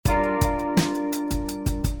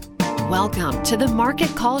Welcome to the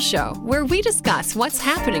Market Call Show, where we discuss what's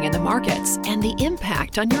happening in the markets and the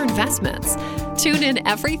impact on your investments. Tune in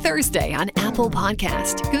every Thursday on Apple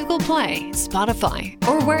Podcast, Google Play, Spotify,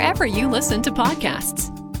 or wherever you listen to podcasts.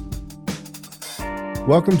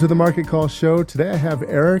 Welcome to the Market Call Show. Today I have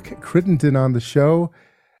Eric Crittenden on the show.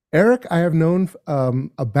 Eric, I have known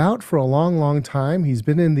about for a long time. He's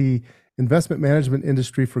been in the investment management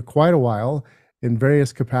industry for quite a while in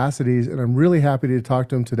various capacities, and I'm really happy to talk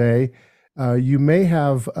to him today. You may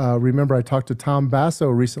have remember I talked to Tom Basso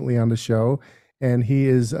recently on the show, and he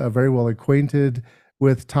is very well acquainted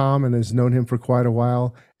with Tom and has known him for quite a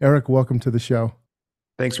while. Eric, welcome to the show.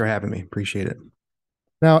 Thanks for having me. Appreciate it.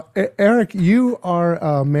 Now, Eric, you are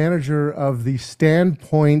a manager of the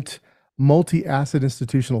Standpoint Multi-Asset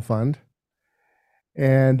Institutional Fund.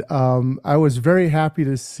 And I was very happy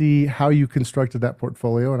to see how you constructed that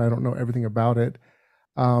portfolio, and I don't know everything about it.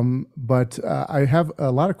 But I have a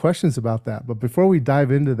lot of questions about that. But before we dive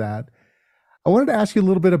into that, I wanted to ask you a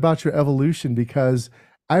little bit about your evolution, because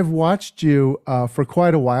I've watched you for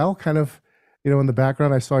quite a while, kind of, in the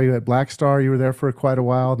background. I saw you at Blackstar. You were there for quite a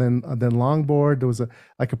while. Then Longboard. There was a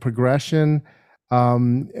progression,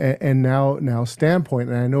 and now Standpoint.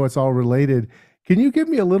 And I know it's all related. Can you give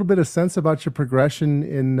me a little bit of sense about your progression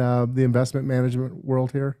in the investment management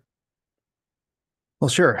world here? Well,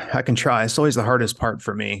 sure. I can try. It's always the hardest part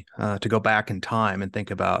for me to go back in time and think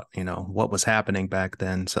about, what was happening back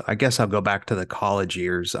then. So I guess I'll go back to the college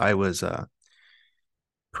years. I was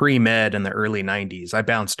pre-med in the early 90s. I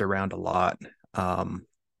bounced around a lot.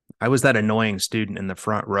 I was that annoying student in the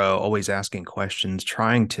front row, always asking questions,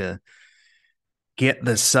 trying to get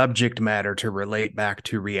the subject matter to relate back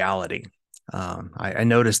to reality. I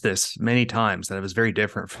noticed this many times, that I was very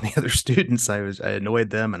different from the other students. I annoyed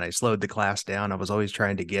them and I slowed the class down. I was always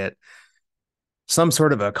trying to get some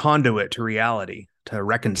sort of a conduit to reality, to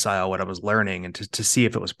reconcile what I was learning and to see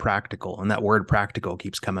if it was practical. And that word practical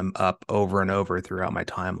keeps coming up over and over throughout my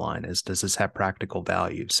timeline, does this have practical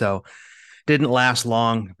value? So didn't last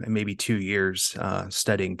long, maybe 2 years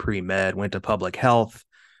studying pre-med, went to public health,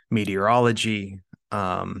 meteorology,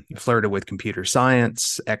 flirted with computer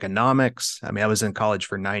science, economics. I was in college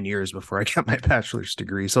for 9 years before I got my bachelor's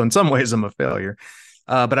degree. So in some ways I'm a failure,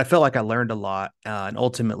 but I feel like I learned a lot and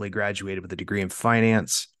ultimately graduated with a degree in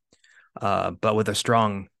finance, but with a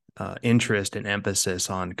strong interest and emphasis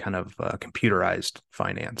on kind of computerized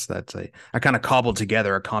finance. I kind of cobbled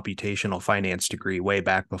together a computational finance degree way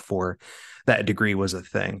back before that degree was a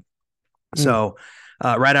thing. So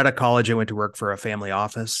right out of college, I went to work for a family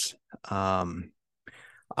office.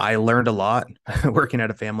 I learned a lot working at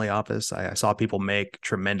a family office. I saw people make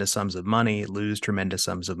tremendous sums of money, lose tremendous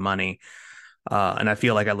sums of money. And I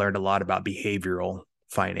feel like I learned a lot about behavioral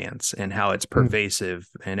finance and how it's pervasive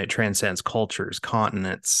and it transcends cultures,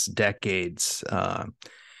 continents, decades.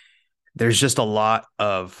 There's just a lot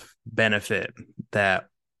of benefit that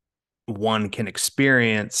one can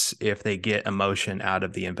experience if they get emotion out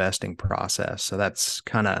of the investing process. So that's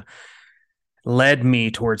kind of led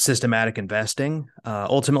me towards systematic investing.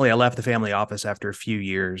 Ultimately, I left the family office after a few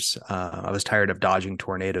years. I was tired of dodging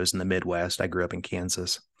tornadoes in the Midwest. I grew up in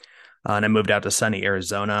Kansas, and I moved out to sunny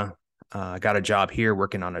Arizona. I got a job here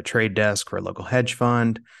working on a trade desk for a local hedge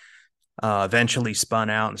fund. Eventually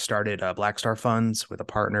spun out and started Blackstar Funds with a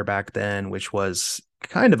partner back then, which was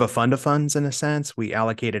kind of a fund of funds in a sense. We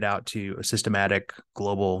allocated out to systematic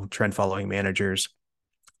global trend following managers,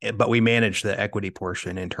 but we managed the equity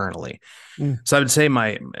portion internally. So I would say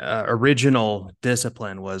my original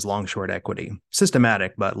discipline was long short equity,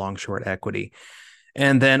 systematic, but long short equity.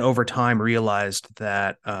 And then over time realized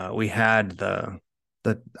that we had the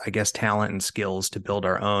I guess talent and skills to build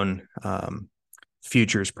our own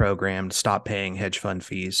futures program, to stop paying hedge fund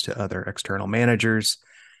fees to other external managers.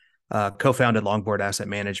 Co-founded Longboard Asset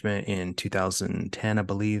Management in 2010, I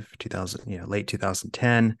believe, late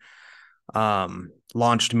 2010.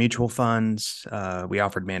 Launched mutual funds. We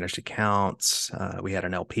offered managed accounts. We had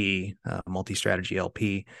an LP, multi-strategy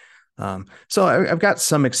LP. So I've got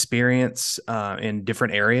some experience in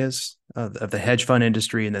different areas of the hedge fund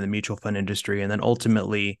industry and then the mutual fund industry, and then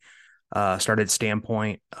ultimately started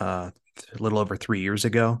Standpoint a little over 3 years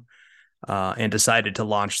ago, and decided to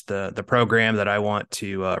launch the program that I want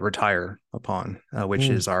to retire upon, which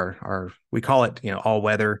is we call it all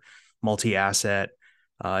weather multi-asset.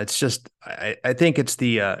 It's just, I think it's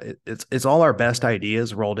it's all our best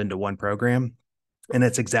ideas rolled into one program, and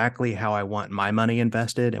it's exactly how I want my money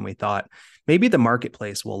invested. And we thought maybe the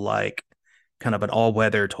marketplace will like kind of an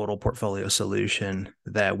all-weather total portfolio solution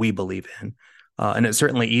that we believe in. And it's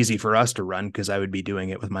certainly easy for us to run because I would be doing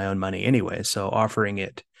it with my own money anyway. So offering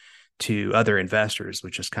it to other investors,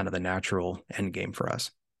 which is kind of the natural end game for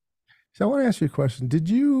us. So I want to ask you a question. Did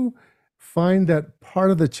you find that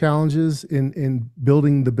part of the challenges in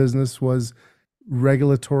building the business was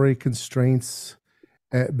regulatory constraints?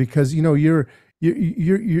 Because you're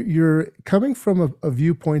coming from a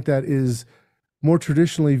viewpoint that is more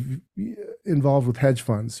traditionally involved with hedge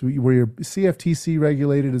funds, where you're CFTC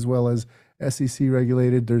regulated as well as SEC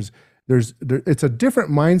regulated. It's a different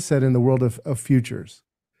mindset in the world of futures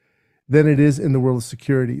than it is in the world of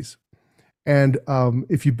securities. And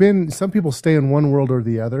if some people stay in one world or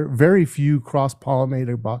the other. Very few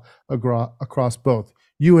cross-pollinate across both.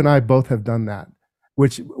 You and I both have done that,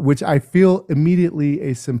 which I feel immediately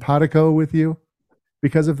a simpatico with you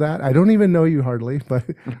because of that. I don't even know you hardly, but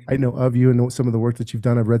I know of you and know some of the work that you've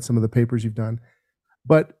done. I've read some of the papers you've done.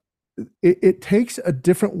 But it takes a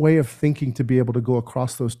different way of thinking to be able to go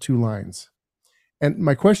across those two lines. And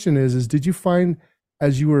my question is did you find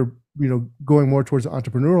as you were going more towards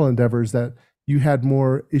entrepreneurial endeavors that you had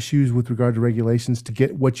more issues with regard to regulations to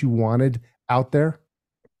get what you wanted out there?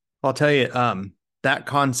 I'll tell you, that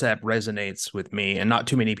concept resonates with me and not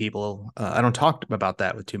too many people. I don't talk about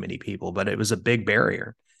that with too many people, but it was a big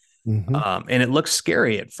barrier. Mm-hmm. And it looks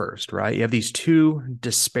scary at first, right? You have these two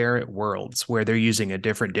disparate worlds where they're using a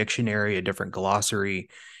different dictionary, a different glossary.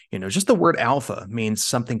 Just the word alpha means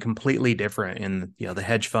something completely different in the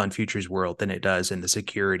hedge fund futures world than it does in the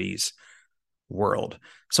securities world.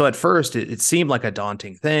 So at first it seemed like a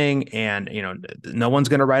daunting thing, and no one's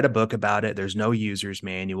going to write a book about it. There's no user's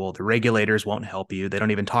manual. The regulators won't help you. They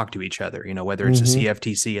don't even talk to each other, whether it's the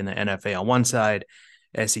CFTC and the NFA on one side,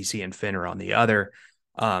 SEC and FINRA on the other.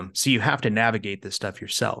 So you have to navigate this stuff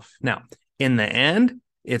yourself. Now, in the end,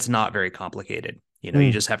 it's not very complicated.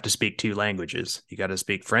 You just have to speak two languages. You got to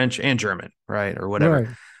speak French and German, right? Or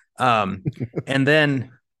whatever. Right. And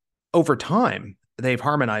then over time, they've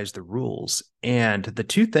harmonized the rules, and the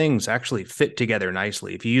two things actually fit together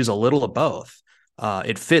nicely. If you use a little of both,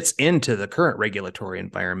 it fits into the current regulatory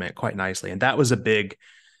environment quite nicely. And that was a big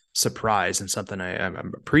surprise, and something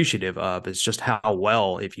I'm appreciative of is just how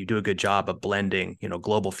well, if you do a good job of blending,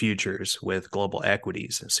 global futures with global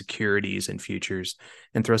equities and securities and futures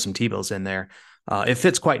and throw some T-bills in there, it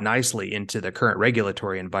fits quite nicely into the current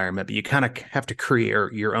regulatory environment, but you kind of have to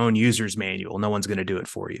create your own user's manual. No one's going to do it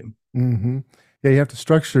for you. Mm-hmm. Yeah, you have to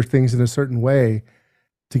structure things in a certain way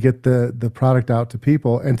to get the product out to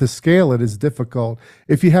people, and to scale it is difficult.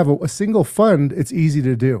 If you have a single fund, it's easy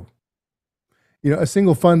to do. A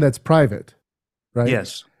single fund that's private, right?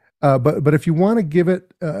 Yes. But if you want to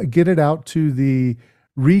get it out to the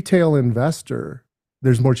retail investor,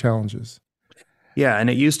 there's more challenges. Yeah, and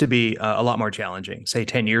it used to be a lot more challenging. Say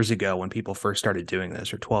 10 years ago when people first started doing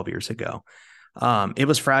this, or 12 years ago, it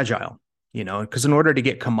was fragile. Because in order to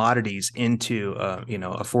get commodities into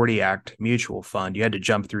a 40 Act mutual fund, you had to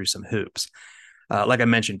jump through some hoops. Like I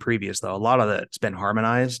mentioned previous, though, a lot of that's been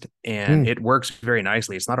harmonized, and it works very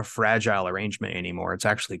nicely. It's not a fragile arrangement anymore. It's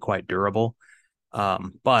actually quite durable.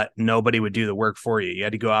 But nobody would do the work for you. You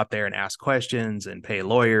had to go out there and ask questions and pay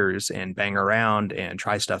lawyers and bang around and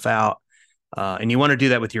try stuff out. And you want to do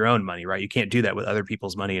that with your own money, right? You can't do that with other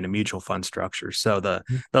people's money in a mutual fund structure. So the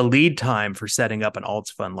lead time for setting up an alts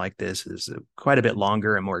fund like this is quite a bit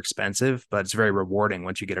longer and more expensive, but it's very rewarding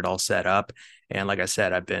once you get it all set up. And like I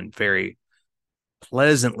said, I've been very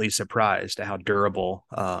pleasantly surprised at how durable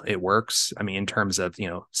it works. I mean, in terms of,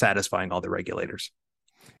 satisfying all the regulators.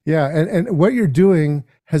 Yeah. And what you're doing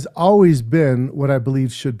has always been what I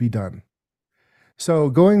believe should be done.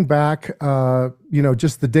 So going back,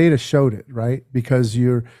 just the data showed it, right? Because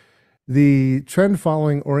the trend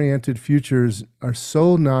following oriented futures are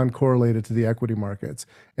so non-correlated to the equity markets,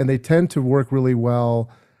 and they tend to work really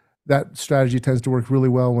well. That strategy tends to work really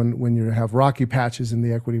well when you have rocky patches in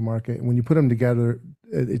the equity market. And when you put them together,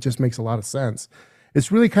 it just makes a lot of sense.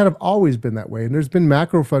 It's really kind of always been that way. And there's been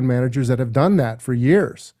macro fund managers that have done that for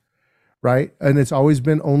years, right? And it's always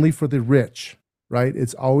been only for the rich, right?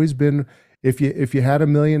 It's always been, if you had $1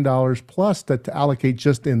 million plus to allocate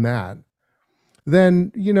just in that,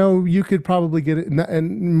 then you could probably get it,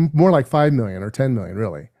 and more like 5 million or 10 million,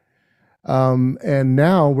 really. And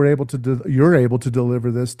now you're able to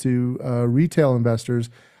deliver this to retail investors.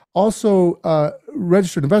 Also,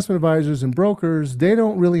 registered investment advisors and brokers, they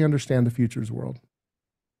don't really understand the futures world.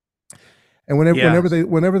 And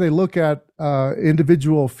whenever they look at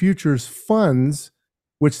individual futures funds,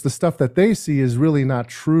 which the stuff that they see is really not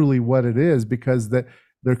truly what it is, because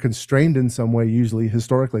they're constrained in some way. Usually,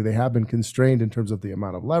 historically, they have been constrained in terms of the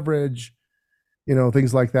amount of leverage,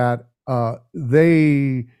 things like that.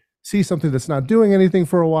 They see something that's not doing anything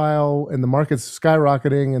for a while, and the market's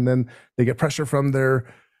skyrocketing, and then they get pressure from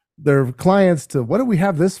their their clients to, what do we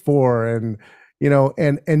have this for? And,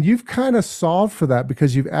 and you've kind of solved for that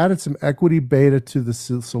because you've added some equity beta to the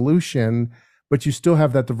solution, but you still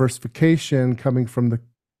have that diversification coming from the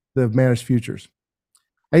managed futures.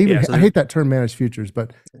 I hate that term, managed futures,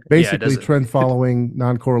 but basically trend following,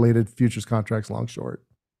 non-correlated futures contracts, long short.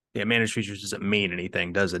 Yeah, managed futures doesn't mean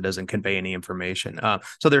anything, does it? Doesn't convey any information.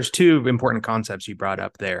 So there's two important concepts you brought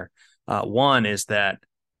up there. One is that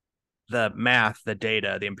the math, the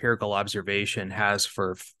data, the empirical observation has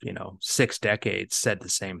for 6 decades said the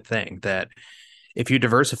same thing, that if you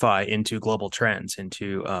diversify into global trends,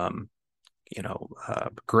 into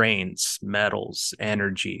grains, metals,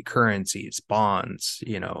 energy, currencies, bonds,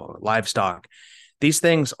 livestock, these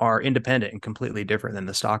things are independent and completely different than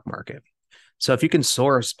the stock market. So if you can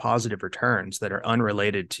source positive returns that are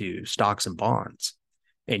unrelated to stocks and bonds,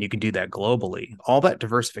 and you can do that globally, all that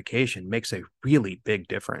diversification makes a really big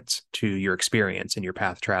difference to your experience and your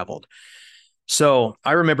path traveled. So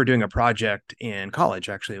I remember doing a project in college,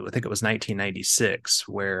 actually, I think it was 1996,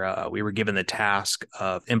 where we were given the task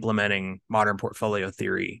of implementing modern portfolio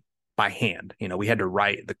theory by hand. We had to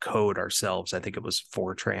write the code ourselves. I think it was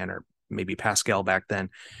Fortran or maybe Pascal back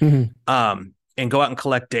then, and go out and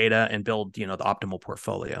collect data and build, the optimal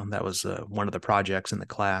portfolio. That was one of the projects in the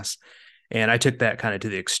class. And I took that kind of to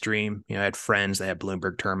the extreme. I had friends, they had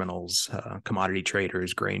Bloomberg terminals, commodity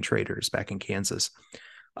traders, grain traders back in Kansas.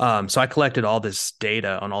 So I collected all this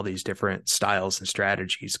data on all these different styles and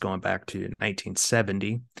strategies going back to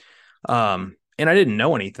 1970. And I didn't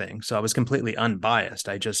know anything, so I was completely unbiased.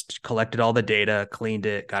 I just collected all the data, cleaned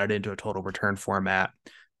it, got it into a total return format,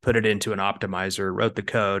 put it into an optimizer, wrote the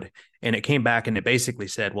code, and it came back and it basically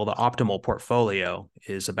said, well, the optimal portfolio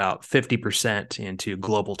is about 50% into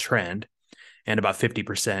global trend and about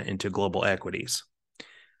 50% into global equities.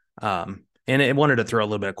 And it wanted to throw a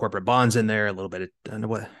little bit of corporate bonds in there, a little bit of,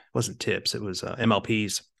 it wasn't tips, it was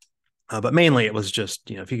MLPs. But mainly it was just,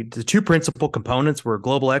 the two principal components were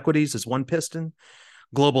global equities is one piston,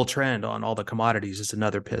 global trend on all the commodities is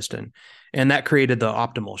another piston. And that created the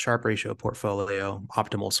optimal Sharpe ratio portfolio,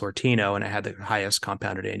 optimal Sortino, and it had the highest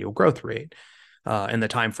compounded annual growth rate. And the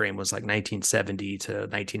time frame was like 1970 to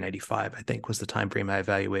 1995, I think was the time frame I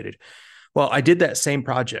evaluated. Well, I did that same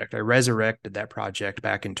project. I resurrected that project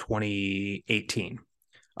back in 2018,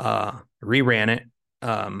 reran it,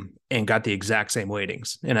 and got the exact same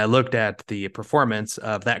weightings. And I looked at the performance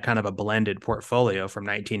of that kind of a blended portfolio from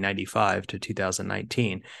 1995 to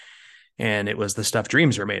 2019. And it was the stuff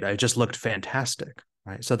dreams were made. It just looked fantastic,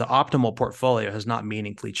 right? So the optimal portfolio has not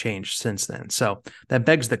meaningfully changed since then. So that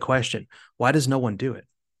begs the question, why does no one do it?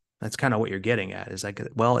 That's kind of what you're getting at, is like,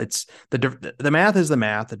 well, it's the math is the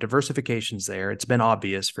math. The diversification's there. It's been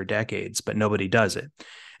obvious for decades, but nobody does it.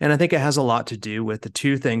 And I think it has a lot to do with the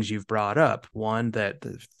two things you've brought up. One, that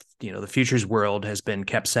the futures world has been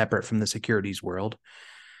kept separate from the securities world.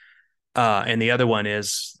 And the other one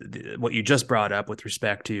is what you just brought up with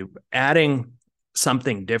respect to adding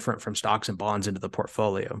something different from stocks and bonds into the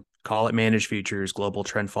portfolio. Call it managed futures, global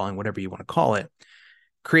trend following, whatever you want to call it.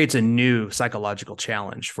 Creates a new psychological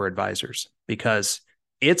challenge for advisors because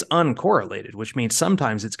it's uncorrelated, which means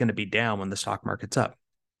sometimes it's going to be down when the stock market's up.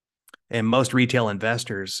 And most retail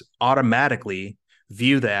investors automatically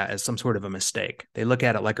view that as some sort of a mistake. They look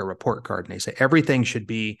at it like a report card and they say everything should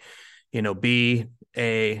be, B,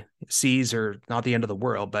 A, C's are not the end of the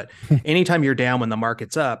world. But anytime you're down when the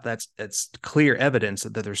market's up, that's clear evidence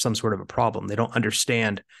that there's some sort of a problem. They don't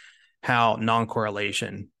understand how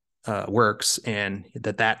non-correlation works and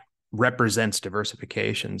that represents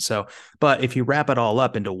diversification. So, but if you wrap it all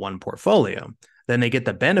up into one portfolio, then they get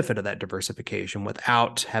the benefit of that diversification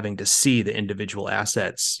without having to see the individual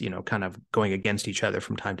assets, kind of going against each other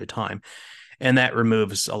from time to time. And that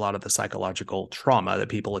removes a lot of the psychological trauma that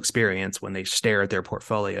people experience when they stare at their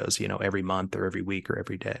portfolios, every month or every week or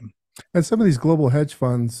every day. And some of these global hedge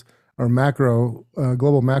funds or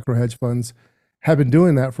global macro hedge funds have been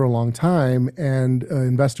doing that for a long time, and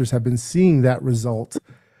investors have been seeing that result,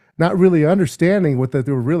 not really understanding what that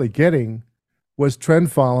they were really getting was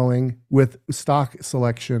trend following with stock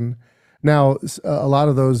selection. Now, a lot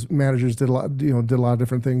of those managers did a lot of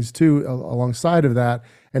different things too alongside of that,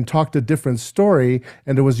 and talked a different story.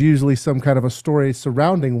 And there was usually some kind of a story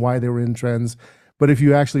surrounding why they were in trends. But if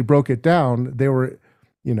you actually broke it down, they were,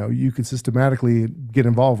 you could systematically get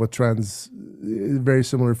involved with trends in very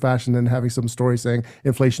similar fashion than having some story saying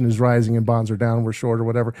inflation is rising and bonds are down, we're short or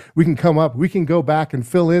whatever. We can go back and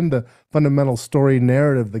fill in the fundamental story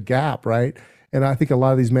narrative, the gap, right? And I think a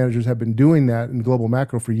lot of these managers have been doing that in global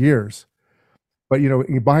macro for years. But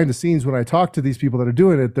behind the scenes, when I talk to these people that are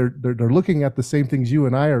doing it, they're looking at the same things you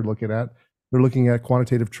and I are looking at. They're looking at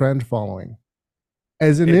quantitative trend following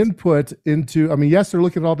as an It's input into, I mean, yes, they're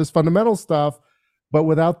looking at all this fundamental stuff, but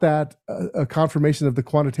without that, a confirmation of the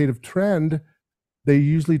quantitative trend, they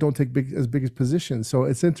usually don't take as big as positions. So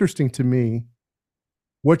it's interesting to me.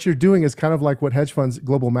 What you're doing is kind of like what hedge funds,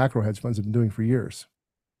 global macro hedge funds, have been doing for years.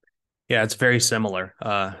 Yeah, it's very similar.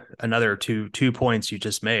 Another two points you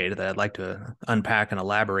just made that I'd like to unpack and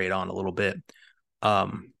elaborate on a little bit.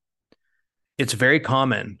 It's very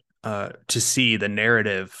common to see the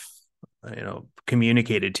narrative,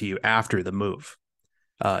 communicated to you after the move.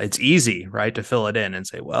 It's easy, right, to fill it in and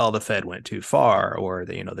say, well, the Fed went too far, or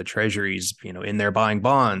the Treasury's, in there buying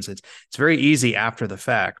bonds. It's very easy after the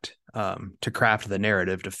fact to craft the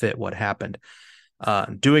narrative to fit what happened.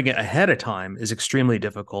 Doing it ahead of time is extremely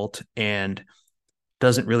difficult and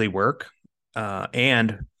doesn't really work.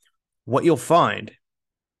 And what you'll find,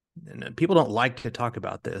 and people don't like to talk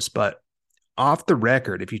about this, but off the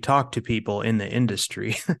record, if you talk to people in the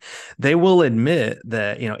industry, they will admit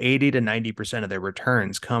that 80 to 90% of their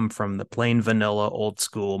returns come from the plain vanilla old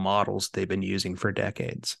school models they've been using for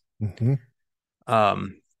decades. Mm-hmm.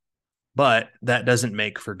 But that doesn't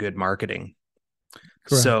make for good marketing.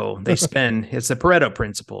 Correct. So they spend, it's the Pareto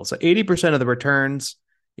principle. So 80% of the returns,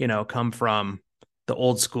 come from the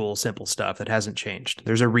old school simple stuff that hasn't changed.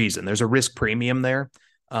 There's a reason. There's a risk premium there.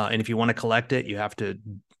 And if you want to collect it, you have to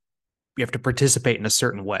participate in a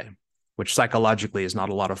certain way, which psychologically is not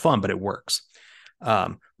a lot of fun, but it works.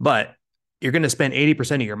 But you're going to spend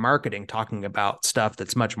 80% of your marketing talking about stuff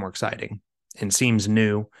that's much more exciting and seems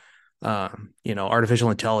new. Artificial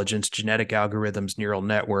intelligence, genetic algorithms, neural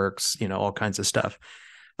networks, all kinds of stuff.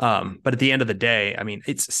 But at the end of the day, I mean,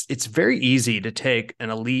 it's very easy to take an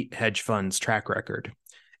elite hedge fund's track record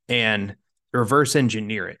and reverse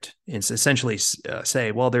engineer it and essentially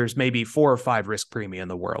say, well, there's maybe 4 or 5 risk premia in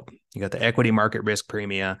the world. You got the equity market risk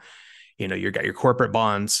premia, you've got your corporate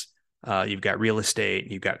bonds, you've got real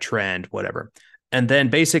estate, you've got trend, whatever. And then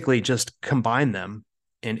basically just combine them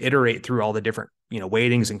and iterate through all the different,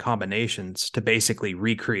 weightings and combinations to basically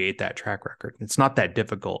recreate that track record. It's not that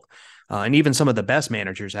difficult. And even some of the best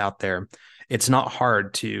managers out there, it's not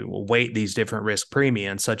hard to weight these different risk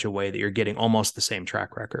premia in such a way that you're getting almost the same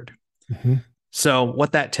track record. Mm-hmm. So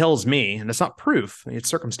what that tells me, and it's not proof, it's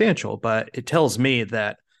circumstantial, but it tells me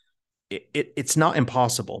that it's not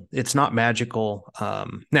impossible. It's not magical.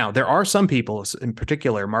 Now, there are some people, in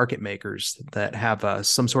particular market makers, that have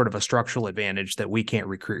some sort of a structural advantage that we can't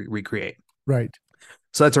recreate. Right.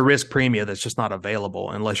 So that's a risk premium that's just not available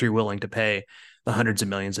unless you're willing to pay the hundreds of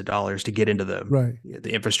millions of dollars to get into the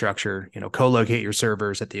infrastructure, co-locate your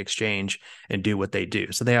servers at the exchange and do what they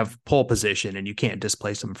do. So they have pole position and you can't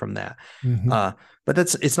displace them from that. Mm-hmm. But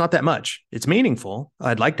it's not that much. It's meaningful.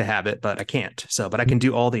 I'd like to have it, but I can't. But I can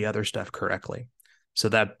do all the other stuff correctly. So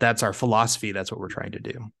that's our philosophy. That's what we're trying to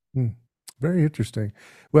do. Very interesting.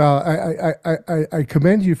 Well, I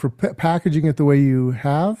commend you for packaging it the way you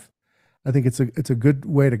have. I think it's a good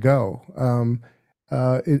way to go.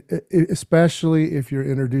 Especially if you're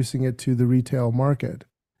introducing it to the retail market,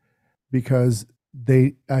 because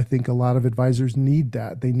I think a lot of advisors need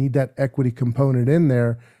that. They need that equity component in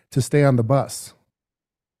there to stay on the bus.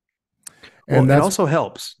 And it also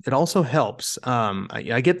helps. It also helps.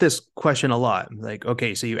 I get this question a lot. Like,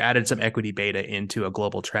 okay, so you added some equity beta into a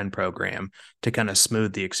global trend program to kind of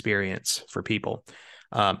smooth the experience for people.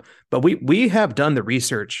 But we have done the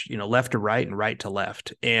research, left to right and right to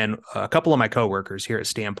left. And a couple of my coworkers here at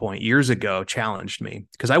Standpoint years ago challenged me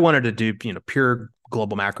because I wanted to do, pure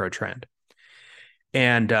global macro trend.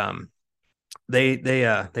 And they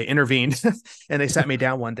intervened and they sat me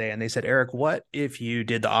down one day and they said, Eric, what if you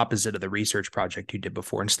did the opposite of the research project you did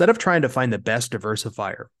before? Instead of trying to find the best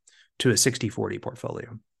diversifier to a 60-40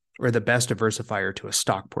 portfolio or the best diversifier to a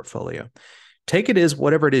stock portfolio, take it as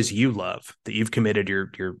whatever it is you love that you've committed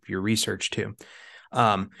your research to,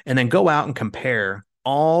 and then go out and compare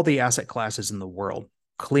all the asset classes in the world,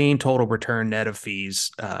 clean total return, net of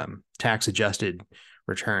fees, tax adjusted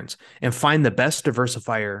returns, and find the best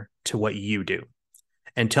diversifier to what you do,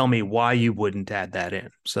 and tell me why you wouldn't add that in.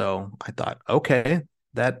 So I thought, okay,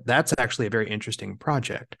 that's actually a very interesting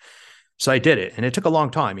project. So I did it, and it took a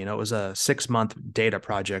long time. It was a 6-month data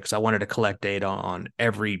project. So I wanted to collect data on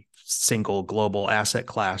every single global asset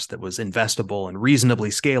class that was investable and reasonably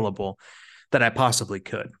scalable that I possibly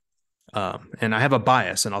could. And I have a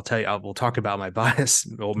bias, and I'll tell you, we'll talk about my bias.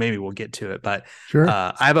 Well, maybe we'll get to it, but sure.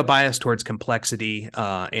 I have a bias towards complexity,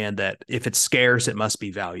 and that if it's scarce, it must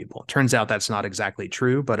be valuable. Turns out that's not exactly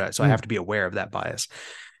true, but so I have to be aware of that bias.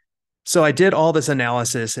 So I did all this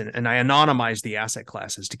analysis and I anonymized the asset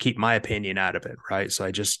classes to keep my opinion out of it, right? So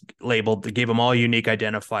I just gave them all unique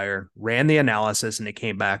identifier, ran the analysis, and it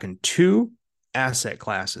came back, and two asset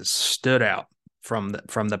classes stood out from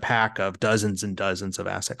the pack of dozens and dozens of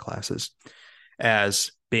asset classes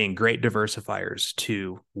as being great diversifiers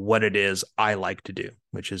to what it is I like to do,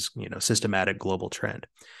 which is, systematic global trend.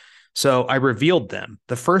 So I revealed them.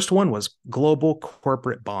 The first one was global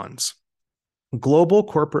corporate bonds. Global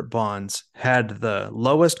corporate bonds had the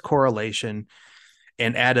lowest correlation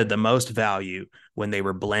and added the most value when they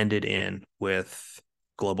were blended in with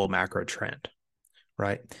global macro trend,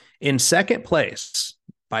 right? In second place,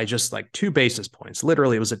 by just like 2 basis points,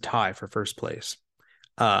 literally it was a tie for first place,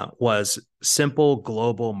 was simple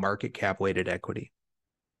global market cap weighted equity.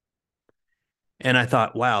 And I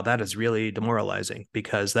thought, wow, that is really demoralizing,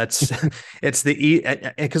 because it's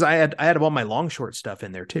because I had all my long short stuff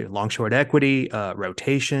in there too. Long short equity,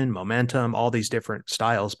 rotation, momentum, all these different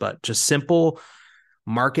styles, but just simple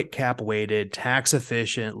market cap weighted, tax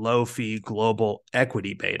efficient, low fee global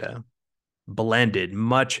equity beta blended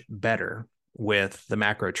much better with the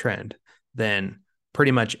macro trend than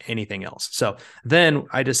pretty much anything else. So then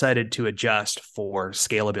I decided to adjust for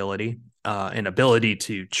scalability and ability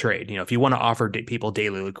to trade. If you want to offer people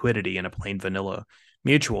daily liquidity in a plain vanilla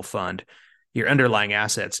mutual fund, your underlying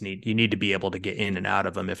assets need to be able to get in and out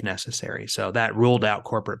of them if necessary. So that ruled out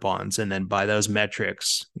corporate bonds. And then by those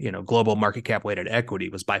metrics, global market cap weighted equity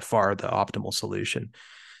was by far the optimal solution.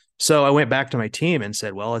 So I went back to my team and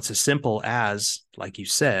said, well, it's as simple as, like you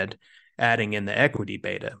said, adding in the equity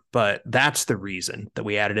beta. But that's the reason that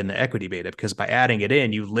we added in the equity beta, because by adding it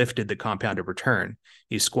in, you lifted the compounded return,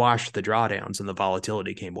 you squashed the drawdowns, and the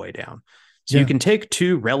volatility came way down. So you can take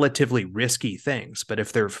two relatively risky things, but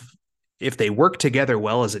if they work together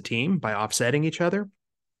well as a team by offsetting each other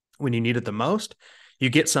when you need it the most, you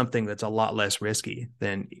get something that's a lot less risky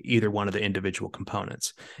than either one of the individual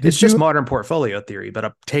components. It's just modern portfolio theory,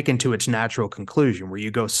 but taken to its natural conclusion, where you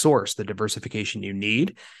go source the diversification you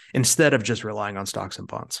need instead of just relying on stocks and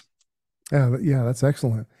bonds. Yeah, that's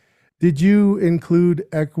excellent. Did you include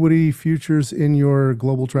equity futures in your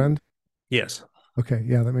global trend? Yes. Okay,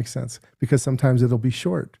 yeah, that makes sense, because sometimes it'll be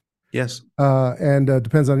short. Yes. And it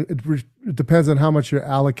depends on how much you're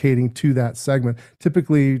allocating to that segment.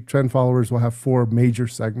 Typically, trend followers will have 4 major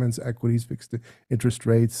segments: equities, fixed interest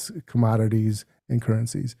rates, commodities, and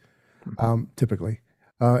currencies, typically.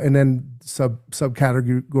 And then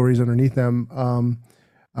subcategories underneath them.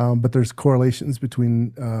 But there's correlations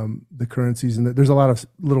between the currencies, and there's a lot of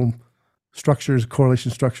little correlation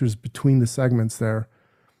structures between the segments there.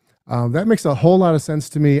 That makes a whole lot of sense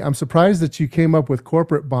to me. I'm surprised that you came up with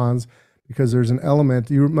corporate bonds, because there's an element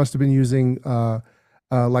you must have been using,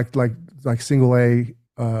 like single A,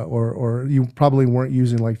 or you probably weren't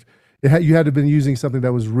using you had to have been using something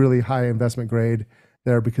that was really high investment grade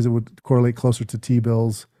there, because it would correlate closer to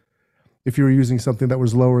T-bills. If you were using something that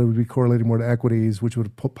was lower, it would be correlating more to equities, which would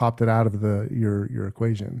have popped it out of your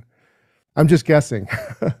equation. I'm just guessing.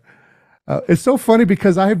 It's so funny,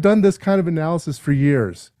 because I have done this kind of analysis for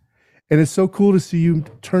years. And it's so cool to see you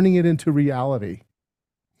turning it into reality,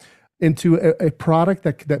 into a product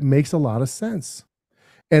that makes a lot of sense.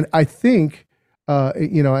 And I think,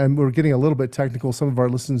 and we're getting a little bit technical. Some of our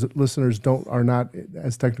listeners are not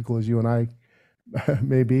as technical as you and I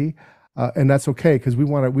may be, and that's okay, because we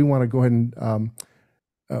want to go ahead and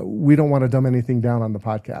we don't want to dumb anything down on the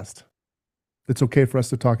podcast. It's okay for us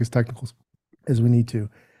to talk as technical as we need to.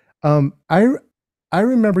 I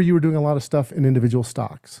remember you were doing a lot of stuff in individual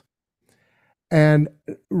stocks. And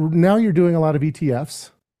now you're doing a lot of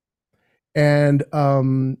ETFs. And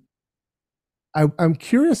I'm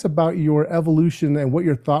curious about your evolution and what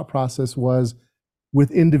your thought process was with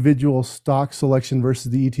individual stock selection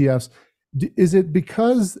versus the ETFs. Is it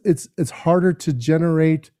because it's harder to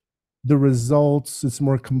generate the results, it's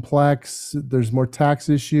more complex, there's more tax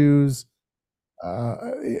issues,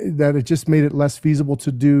 that it just made it less feasible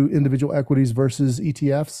to do individual equities versus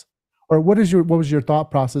ETFs? Or what was your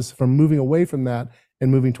thought process from moving away from that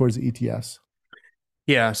and moving towards the ETFs?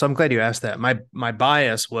 Yeah, so I'm glad you asked that. My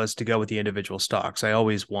bias was to go with the individual stocks. I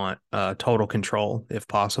always want total control if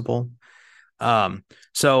possible.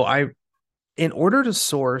 So in order to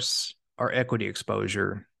source our equity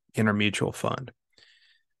exposure in our mutual fund,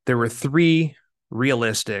 there were 3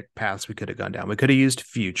 realistic paths we could have gone down. We could have used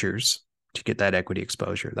futures to get that equity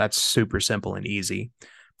exposure. That's super simple and easy.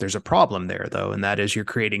 There's a problem there, though, and that is you're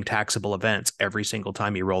creating taxable events every single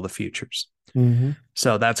time you roll the futures. Mm-hmm.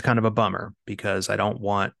 So that's kind of a bummer, because I don't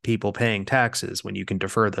want people paying taxes when you can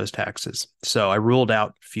defer those taxes. So I ruled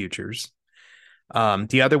out futures.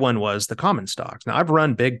 The other one was the common stocks. Now, I've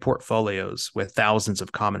run big portfolios with thousands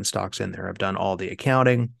of common stocks in there. I've done all the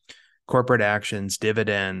accounting, corporate actions,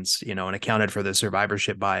 dividends, and accounted for the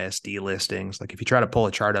survivorship bias, delistings. Like if you try to pull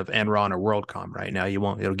a chart of Enron or WorldCom right now, you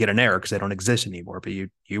won't. It'll get an error because they don't exist anymore. But you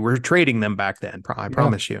were trading them back then. I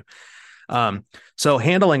promise you. So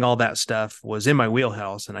handling all that stuff was in my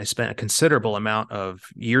wheelhouse, and I spent a considerable amount of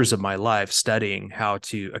years of my life studying how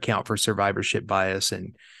to account for survivorship bias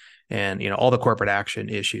and all the corporate action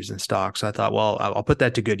issues in stocks. So I thought, well, I'll put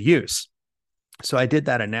that to good use. So I did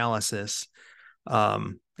that analysis,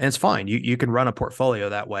 and it's fine. You can run a portfolio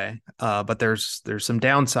that way, but there's some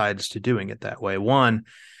downsides to doing it that way. One,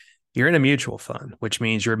 you're in a mutual fund, which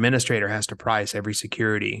means your administrator has to price every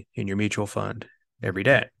security in your mutual fund every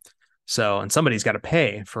day. So, and somebody's got to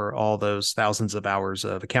pay for all those thousands of hours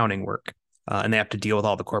of accounting work, and they have to deal with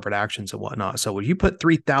all the corporate actions and whatnot. So when you put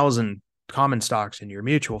 3,000 common stocks in your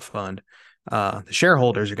mutual fund, the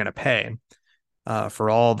shareholders are going to pay for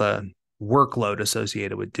all the workload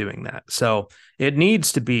associated with doing that. So it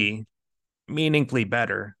needs to be meaningfully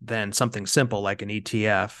better than something simple like an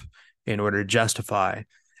ETF in order to justify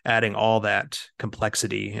adding all that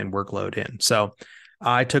complexity and workload in. So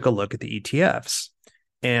I took a look at the ETFs,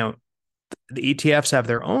 and the ETFs have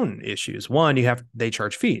their own issues. One, they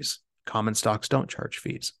charge fees. Common stocks don't charge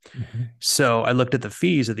fees. Mm-hmm. So I looked at the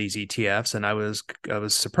fees of these ETFs, and I was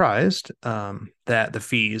surprised that the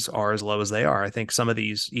fees are as low as they are. I think some of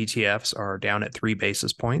these ETFs are down at 3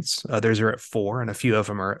 basis points. Others are at 4, and a few of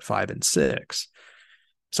them are at 5 and 6.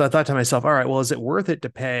 So I thought to myself, all right, well, is it worth it to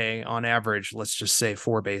pay on average, let's just say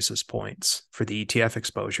 4 basis points for the ETF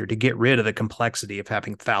exposure to get rid of the complexity of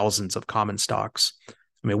having thousands of common stocks?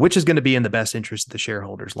 I mean, which is going to be in the best interest of the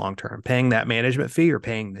shareholders long term, paying that management fee or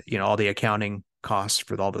paying all the accounting costs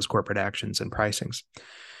for all those corporate actions and pricings?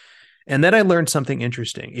 And then I learned something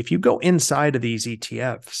interesting. If you go inside of these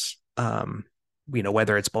ETFs,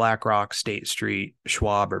 whether it's BlackRock, State Street,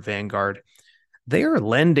 Schwab, or Vanguard, they are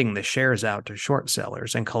lending the shares out to short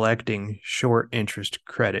sellers and collecting short interest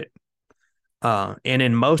credit. And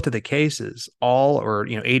in most of the cases,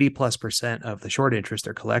 80+% of the short interest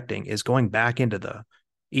they're collecting is going back into the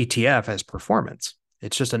ETF as performance.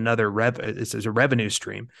 It's just another it's a revenue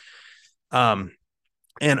stream. And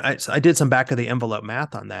I did some back of the envelope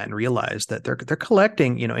math on that and realized that they're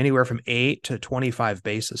collecting, anywhere from 8 to 25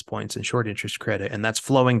 basis points in short interest credit. And that's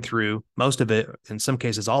flowing through, most of it, in some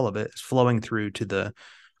cases, all of it is flowing through to the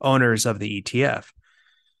owners of the ETF.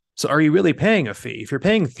 So are you really paying a fee? If you're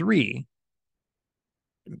paying a 3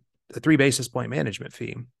 basis point management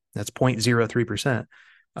fee, that's 0.03%.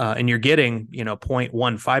 And you're getting,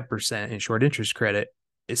 0.15% in short interest credit,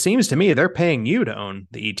 it seems to me they're paying you to own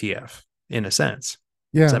the ETF in a sense.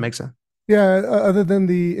 Yeah. Does that make sense? Yeah. Other than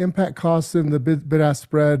the impact costs and the bid-ask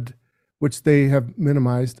spread, which they have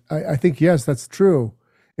minimized, I think, yes, that's true.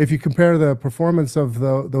 If you compare the performance of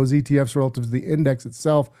those ETFs relative to the index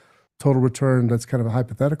itself, total return, that's kind of a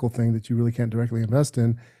hypothetical thing that you really can't directly invest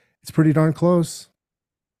in. It's pretty darn close.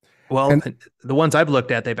 Well, the ones I've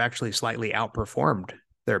looked at, they've actually slightly outperformed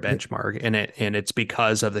their benchmark, and it's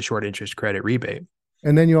because of the short interest credit rebate.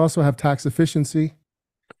 And then you also have tax efficiency.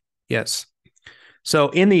 Yes. So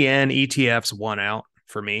in the end, ETFs won out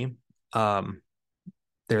for me.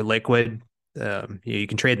 They're liquid. You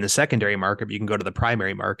can trade in the secondary market, but you can go to the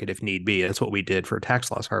primary market if need be. That's what we did for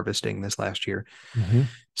tax loss harvesting this last year. Mm-hmm.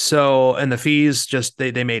 So, and the fees just,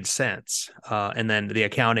 they made sense. And then the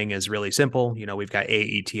accounting is really simple. We've got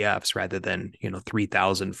 8 ETFs rather than,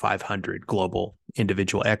 3,500 global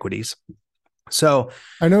individual equities. So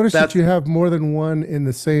I noticed that you have more than one in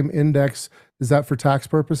the same index. Is that for tax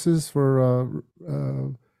purposes, for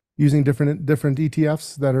using different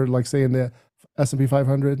ETFs that are, like, say, in the S&P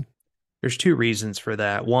 500? There's 2 reasons for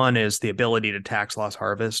that. One is the ability to tax loss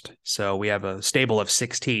harvest. So we have a stable of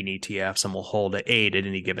 16 ETFs, and we'll hold 8 at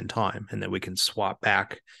any given time. And then we can swap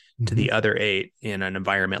back to the other 8 in an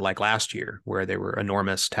environment like last year, where there were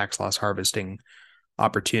enormous tax loss harvesting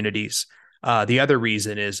opportunities. The other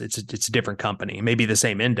reason is it's a different company, maybe the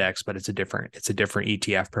same index, but it's a different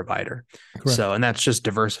ETF provider. Correct. So, and that's just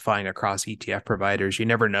diversifying across ETF providers. You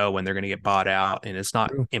never know when they're going to get bought out, and it's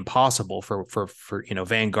not impossible for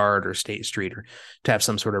Vanguard or State Street to have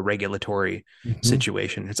some sort of regulatory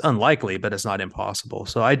situation. It's unlikely, but it's not impossible.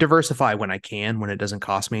 So I diversify when I can, when it doesn't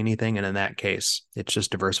cost me anything, and in that case, it's just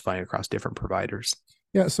diversifying across different providers.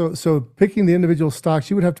 Yeah. So picking the individual stocks,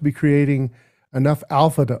 you would have to be creating enough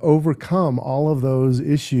alpha to overcome all of those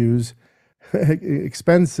issues,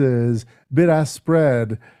 expenses, bid-ask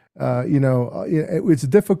spread. It's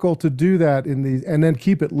difficult to do that in these, and then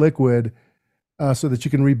keep it liquid so that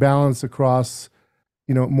you can rebalance across,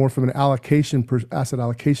 more from an asset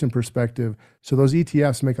allocation perspective. So those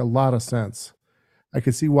ETFs make a lot of sense. I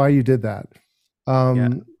could see why you did that. Yeah.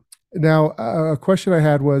 Now, a question I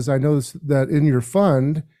had was, I noticed that in your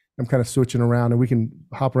fund, I'm kind of switching around and we can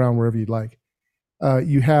hop around wherever you'd like.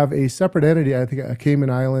 You have a separate entity, I think a Cayman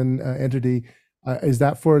Island entity. Is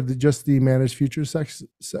that for just the managed futures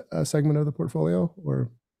segment of the portfolio, or?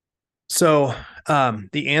 So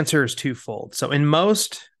the answer is twofold. So in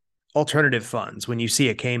most alternative funds, when you see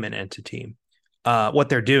a Cayman entity, what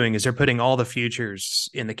they're doing is they're putting all the futures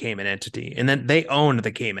in the Cayman entity, and then they own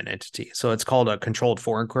the Cayman entity. So it's called a controlled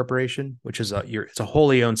foreign corporation, which is it's a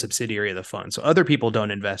wholly owned subsidiary of the fund. So other people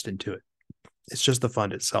don't invest into it. It's just the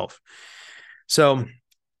fund itself. So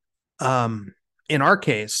in our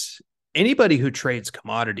case, anybody who trades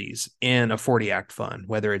commodities in a 40 Act fund,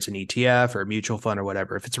 whether it's an ETF or a mutual fund or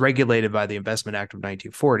whatever, if it's regulated by the Investment Act of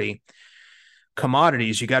 1940,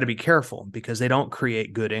 commodities, you got to be careful because they don't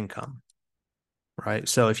create good income. Right.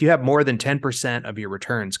 So if you have more than 10% of your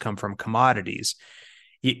returns come from commodities,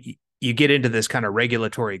 you get into this kind of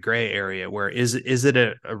regulatory gray area where is it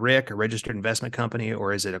a RIC, a registered investment company,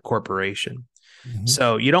 or is it a corporation? Mm-hmm.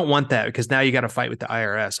 So you don't want that because now you got to fight with the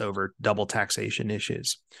IRS over double taxation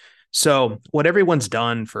issues. So what everyone's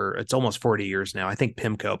done for, it's almost 40 years now, I think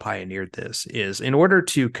PIMCO pioneered this, is in order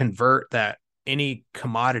to convert that any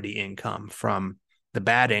commodity income from the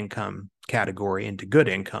bad income category into good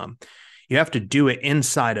income, you have to do it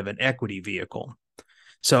inside of an equity vehicle.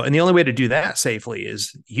 So, and the only way to do that safely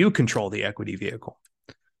is you control the equity vehicle.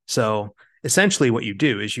 So essentially what you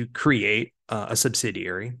do is you create a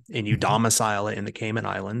subsidiary and you domicile it in the Cayman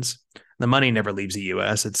Islands. The money never leaves the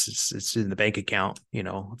U.S. It's in the bank account,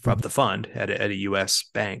 from the fund at a U.S.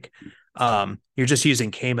 bank. You're just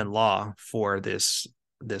using Cayman law for this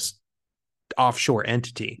offshore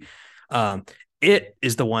entity. It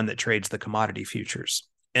is the one that trades the commodity futures.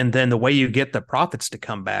 And then the way you get the profits to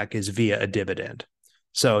come back is via a dividend.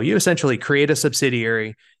 So you essentially create a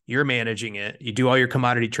subsidiary, you're managing it, you do all your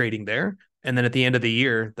commodity trading there. And then at the end of the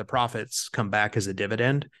year, the profits come back as a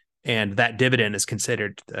dividend. And that dividend is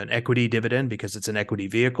considered an equity dividend because it's an equity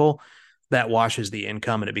vehicle that washes the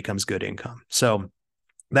income and it becomes good income. So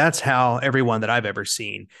that's how everyone that I've ever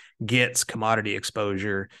seen gets commodity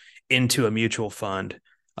exposure into a mutual fund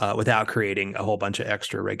without creating a whole bunch of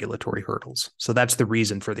extra regulatory hurdles. So that's the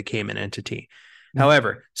reason for the Cayman entity. Mm-hmm.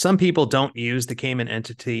 However, some people don't use the Cayman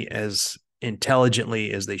entity as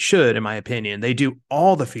intelligently as they should, in my opinion. They do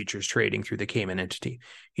all the futures trading through the Cayman entity.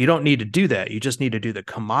 You don't need to do that. You just need to do the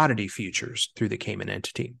commodity futures through the Cayman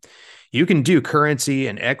entity. You can do currency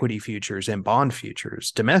and equity futures and bond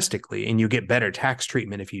futures domestically, and you get better tax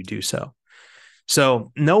treatment if you do so.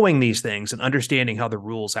 So knowing these things and understanding how the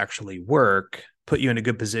rules actually work put you in a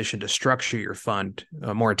good position to structure your fund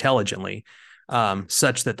more intelligently,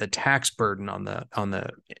 such that the tax burden on the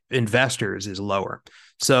investors is lower.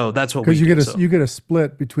 So that's what we do. Because you get a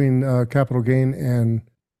split between capital gain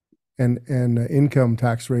and income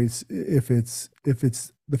tax rates if it's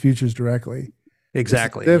the futures directly.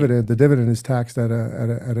 Exactly. The dividend is taxed at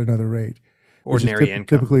another rate. Ordinary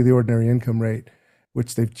income. Typically the ordinary income rate,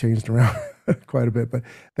 which they've changed around quite a bit. But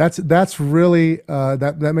that's really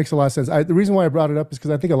that makes a lot of sense. The reason why I brought it up is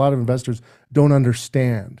because I think a lot of investors don't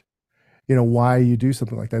understand, why you do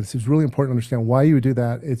something like that. It's really important to understand why you would do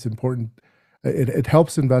that. It's important. It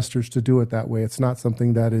helps investors to do it that way. It's not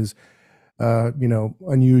something that is,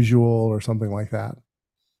 unusual or something like that.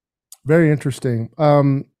 Very interesting. I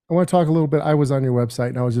want to talk a little bit. I was on your website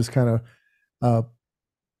and I was just kind of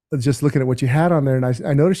just looking at what you had on there, and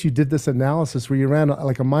I noticed you did this analysis where you ran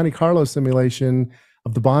like a Monte Carlo simulation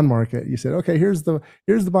of the bond market. You said, okay, here's the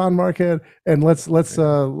bond market, and let's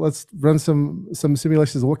run some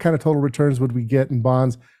simulations of what kind of total returns would we get in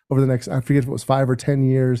bonds over the next, I forget if it was 5 or 10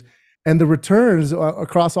 years, and the returns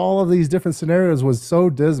across all of these different scenarios was so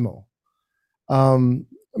dismal.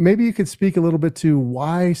 Maybe you could speak a little bit to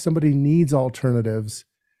why somebody needs alternatives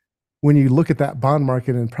when you look at that bond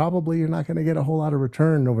market, and probably you're not going to get a whole lot of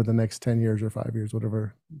return over the next 10 years or 5 years,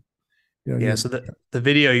 whatever. Yeah. So the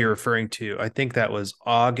video you're referring to, I think that was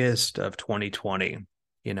August of 2020,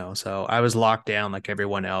 so I was locked down like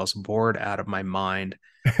everyone else, bored out of my mind.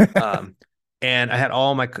 And I had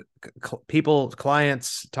all my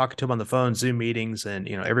clients talking to them on the phone, Zoom meetings, and,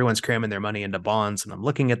 everyone's cramming their money into bonds. And I'm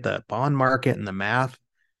looking at the bond market and the math,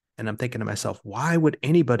 and I'm thinking to myself, why would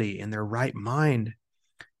anybody in their right mind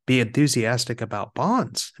be enthusiastic about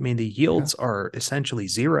bonds? I mean, the yields are essentially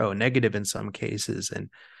zero, negative in some cases.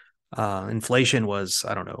 And inflation was,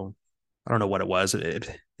 I don't know what it was.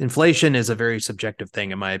 Inflation is a very subjective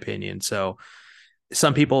thing, in my opinion. So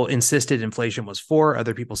Some people insisted inflation was 4,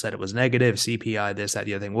 other people said it was negative, CPI, this, that,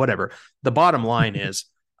 the other thing, whatever. The bottom line is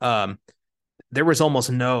there was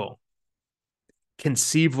almost no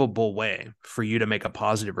conceivable way for you to make a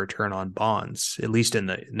positive return on bonds, at least in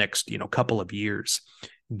the next, couple of years,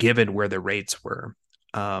 given where the rates were.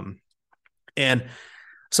 And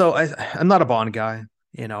so I'm not a bond guy.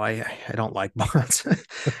 I don't like bonds,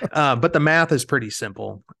 but the math is pretty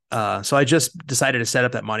simple. So I just decided to set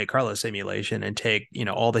up that Monte Carlo simulation and take,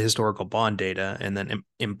 all the historical bond data and then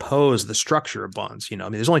impose the structure of bonds.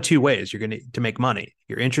 There's only 2 ways you're going to make money: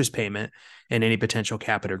 your interest payment and any potential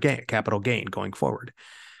capital gain going forward.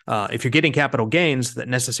 If you're getting capital gains, that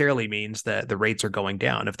necessarily means that the rates are going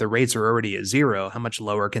down. If the rates are already at 0, how much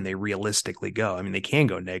lower can they realistically go? I mean, they can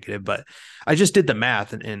go negative, but I just did the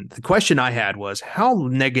math. And the question I had was, how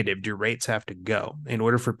negative do rates have to go in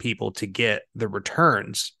order for people to get the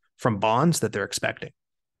returns from bonds that they're expecting?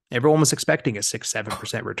 Everyone was expecting a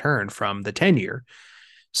 6-7% return from the 10-year.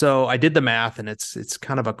 So I did the math, and it's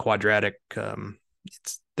kind of a quadratic.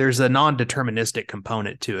 There's a non-deterministic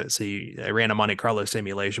component to it. So I ran a Monte Carlo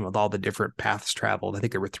simulation with all the different paths traveled. I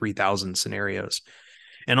think there were 3,000 scenarios,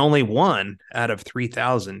 and only 1 out of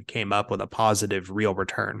 3,000 came up with a positive real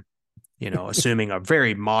return, assuming a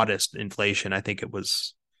very modest inflation. I think it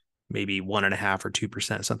was maybe 1.5 or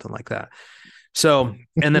 2%, something like that. So,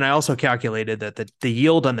 and then I also calculated that the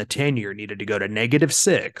yield on the 10-year needed to go to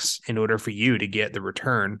 -6 in order for you to get the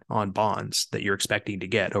return on bonds that you're expecting to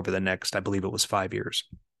get over the next, I believe it was 5 years.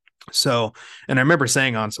 So, and I remember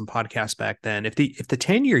saying on some podcasts back then, if the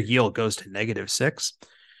 10-year yield goes to -6,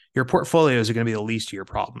 your portfolios are going to be the least of your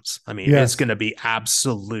problems. I mean, It's going to be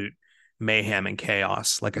absolute mayhem and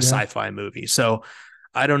chaos, like a sci-fi movie. So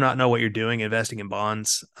I do not know what you're doing investing in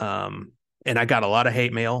bonds. And I got a lot of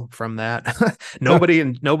hate mail from that.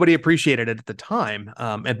 Nobody appreciated it at the time.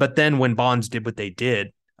 But then when bonds did what they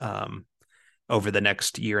did over the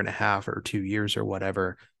next 1.5 or 2 years or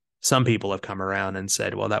whatever, some people have come around and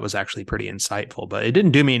said, well, that was actually pretty insightful, but it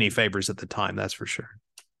didn't do me any favors at the time. That's for sure.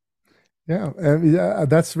 Yeah.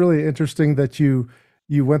 That's really interesting that you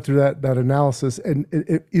went through that analysis, and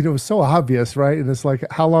it was so obvious, right? And it's like,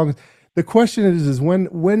 how long? The question is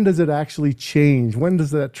when does it actually change? When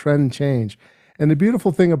does that trend change? And the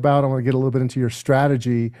beautiful thing about, I want to get a little bit into your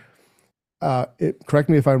strategy. Correct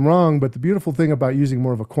me if I'm wrong, but the beautiful thing about using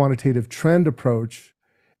more of a quantitative trend approach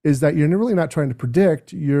is that you're really not trying to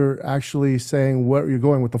predict. You're actually saying what you're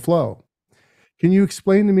going with the flow. Can you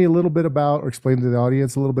explain to me a little bit about, or explain to the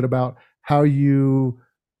audience a little bit about how you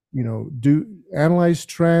do analyze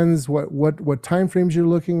trends, what time frames you're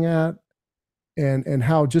looking at, and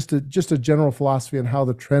how just a general philosophy on how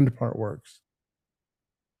the trend part works?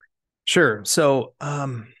 Sure. So,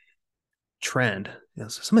 trend. So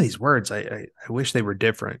some of these words, I wish they were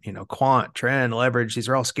different. Quant, trend, leverage. These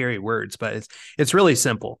are all scary words, but it's really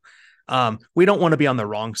simple. We don't want to be on the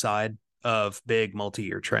wrong side of big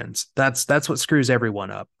multi-year trends. That's what screws everyone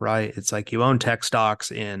up, right? It's like you own tech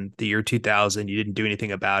stocks in the year 2000, you didn't do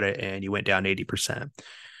anything about it, and you went down 80%.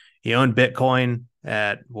 You owned Bitcoin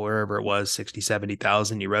at wherever it was, 60,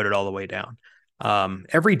 70,000, you rode it all the way down.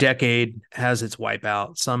 Every decade has its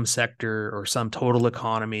wipeout, some sector or some total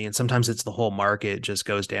economy, and sometimes it's the whole market just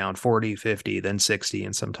goes down 40, 50, then 60,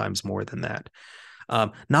 and sometimes more than that.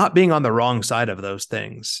 Not being on the wrong side of those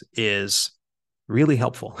things is really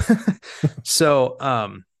helpful. So,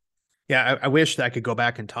 I wish that I could go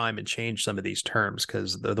back in time and change some of these terms,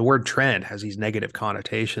 because the word trend has these negative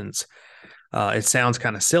connotations. It sounds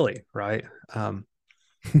kind of silly, right?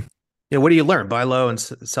 What do you learn? Buy low and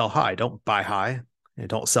sell high. Don't buy high and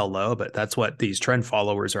don't sell low. But that's what these trend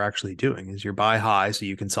followers are actually doing: is you buy high so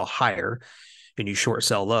you can sell higher, and you short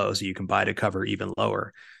sell low so you can buy to cover even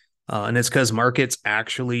lower. And it's because markets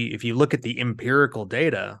actually, if you look at the empirical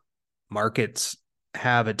data, markets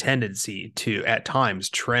have a tendency to at times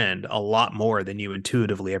trend a lot more than you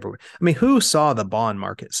intuitively ever. I mean, who saw the bond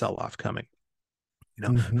market sell off coming?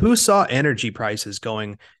 Who saw energy prices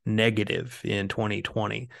going negative in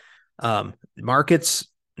 2020? Markets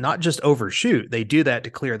not just overshoot, they do that to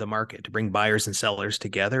clear the market, to bring buyers and sellers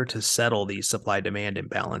together to settle these supply demand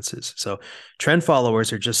imbalances. So trend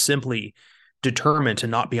followers are just simply determined to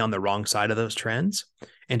not be on the wrong side of those trends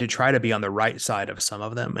and to try to be on the right side of some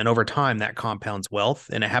of them. And over time, that compounds wealth,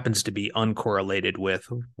 and it happens to be uncorrelated with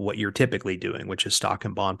what you're typically doing, which is stock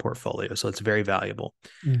and bond portfolio. So it's very valuable.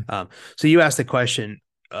 So you asked the question,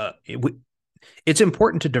 it's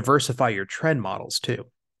important to diversify your trend models too,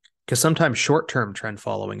 because sometimes short-term trend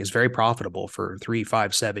following is very profitable for 3,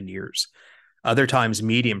 5, 7 years. Other times,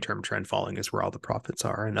 medium-term trend following is where all the profits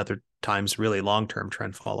are, and other times, really long-term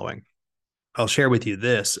trend following. I'll share with you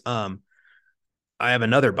this. I have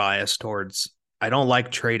another bias towards, I don't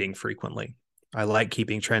like trading frequently. I like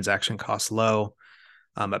keeping transaction costs low.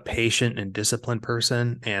 I'm a patient and disciplined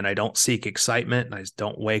person, and I don't seek excitement. I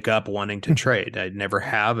don't wake up wanting to trade. I never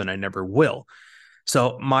have, and I never will.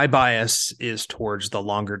 So my bias is towards the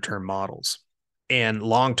longer term models. And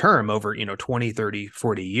long term, over 20, 30,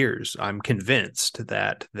 40 years, I'm convinced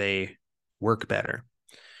that they work better.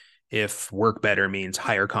 If work better means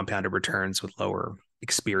higher compounded returns with lower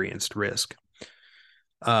experienced risk.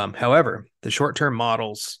 However, the short-term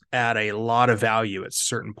models add a lot of value at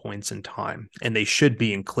certain points in time, and they should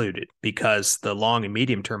be included because the long and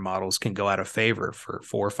medium-term models can go out of favor for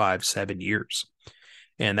 4, 5, 7 years,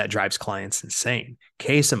 and that drives clients insane.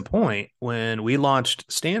 Case in point, when we launched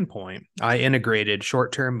Standpoint, I integrated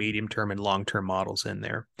short-term, medium-term, and long-term models in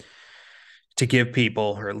there to give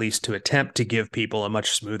people, or at least to attempt to give people, a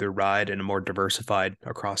much smoother ride and a more diversified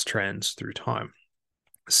across trends through time.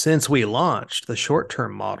 Since we launched, the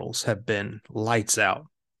short-term models have been lights out,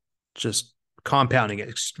 just compounding at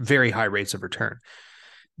very high rates of return.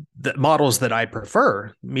 The models that I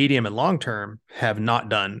prefer, medium and long-term, have not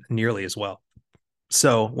done nearly as well.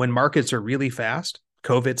 So when markets are really fast,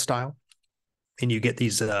 COVID style, and you get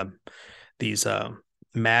these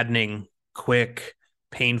maddening, quick,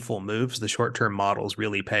 painful moves, the short-term models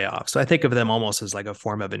really pay off. So I think of them almost as like a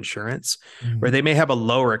form of insurance, where they may have a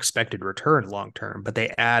lower expected return long-term, but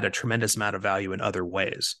they add a tremendous amount of value in other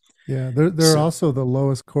ways. Yeah, they're also the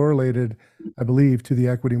lowest correlated, I believe, to the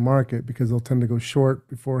equity market because they'll tend to go short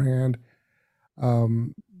beforehand.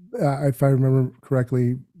 If I remember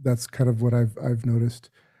correctly, that's kind of what I've noticed.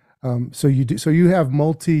 So you have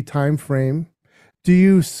multi-time frame. Do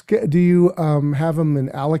you have them in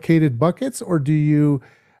allocated buckets, or do you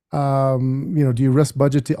risk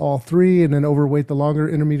budget to all three and then overweight the longer,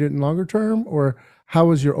 intermediate, and longer term? Or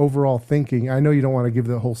how is your overall thinking? I know you don't want to give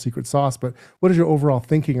the whole secret sauce, but what is your overall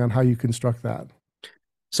thinking on how you construct that?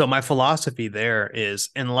 So my philosophy there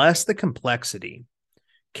is, unless the complexity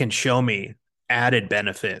can show me added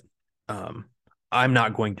benefit, I'm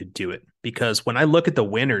not going to do it. Because when I look at the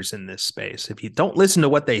winners in this space, if you don't listen to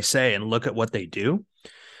what they say and look at what they do,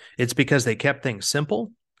 it's because they kept things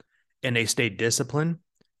simple and they stayed disciplined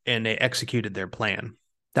and they executed their plan.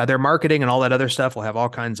 Now, their marketing and all that other stuff will have all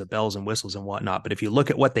kinds of bells and whistles and whatnot. But if you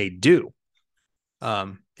look at what they do,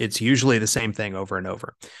 it's usually the same thing over and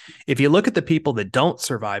over. If you look at the people that don't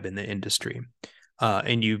survive in the industry,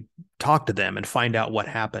 and you talk to them and find out what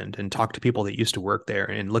happened and talk to people that used to work there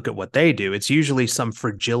and look at what they do, it's usually some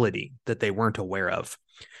fragility that they weren't aware of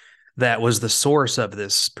that was the source of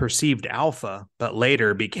this perceived alpha, but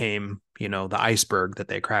later became, the iceberg that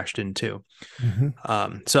they crashed into.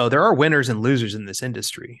 Mm-hmm. So there are winners and losers in this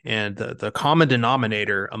industry. And the common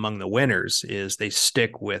denominator among the winners is they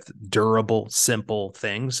stick with durable, simple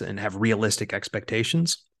things and have realistic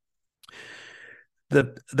expectations.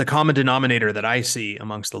 The common denominator that I see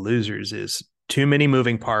amongst the losers is too many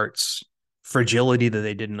moving parts, fragility that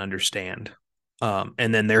they didn't understand.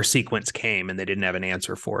 And then their sequence came and they didn't have an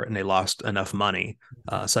answer for it, and they lost enough money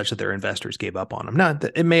such that their investors gave up on them. Now,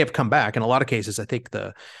 it may have come back. In a lot of cases, I think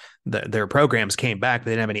their programs came back.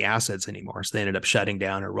 They didn't have any assets anymore, so they ended up shutting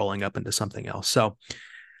down or rolling up into something else. So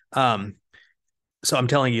I'm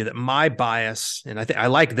telling you that my bias, and I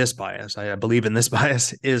like this bias, I believe in this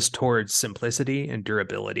bias, is towards simplicity and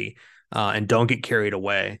durability, and don't get carried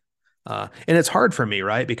away. And it's hard for me,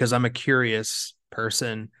 right? Because I'm a curious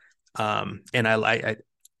person, and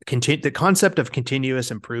the concept of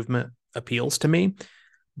continuous improvement appeals to me.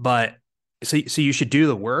 But so you should do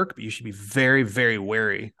the work, but you should be very, very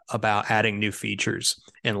wary about adding new features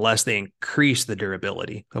unless they increase the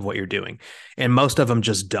durability of what you're doing. And most of them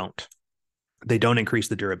just don't. They don't increase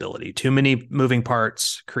the durability. Too many moving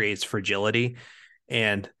parts creates fragility,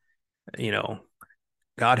 and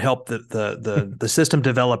God help the system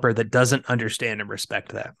developer that doesn't understand and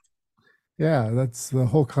respect that. Yeah, that's the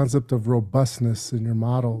whole concept of robustness in your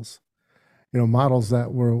models. Models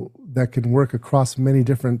that can work across many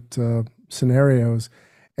different scenarios,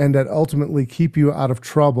 and that ultimately keep you out of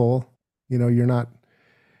trouble. You're not.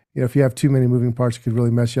 If you have too many moving parts, it could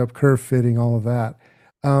really mess you up. Curve fitting, all of that.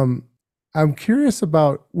 I'm curious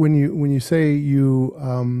about when you say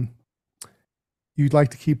you'd like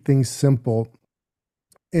to keep things simple.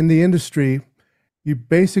 In the industry, you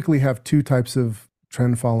basically have two types of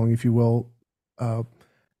trend following, if you will,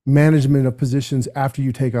 management of positions after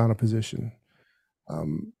you take on a position.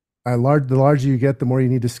 The larger you get, the more you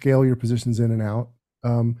need to scale your positions in and out.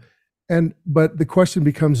 But the question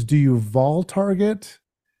becomes, do you vol target?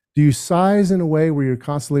 Do you size in a way where you're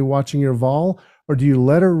constantly watching your vol, or do you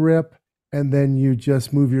let her rip and then you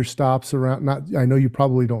just move your stops around. Not, I know you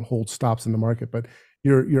probably don't hold stops in the market, but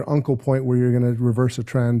your uncle point where you're going to reverse a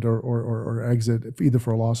trend or exit either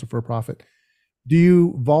for a loss or for a profit. Do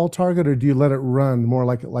you vol target, or do you let it run more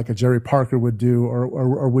like a Jerry Parker would do,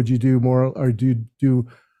 or would you do more, or do you do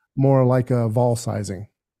more like a vol sizing?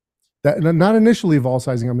 That, not initially vol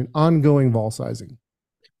sizing, I mean ongoing vol sizing.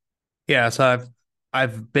 Yeah, so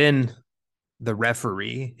I've been the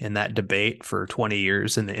referee in that debate for 20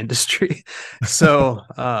 years in the industry. So,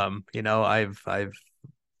 I've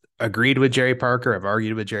agreed with Jerry Parker, I've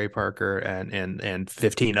argued with Jerry Parker and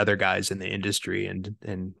 15 other guys in the industry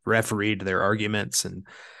and refereed their arguments. And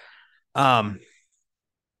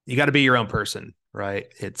you got to be your own person, right?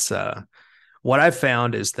 It's what I've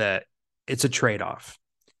found is that it's a trade-off.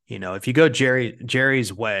 If you go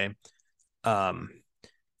Jerry's way,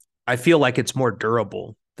 I feel like it's more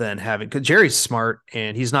durable than having, because Jerry's smart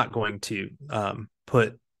and he's not going to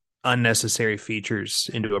put unnecessary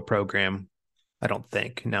features into a program. I don't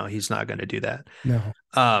think. No, he's not going to do that. No.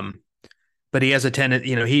 But he has a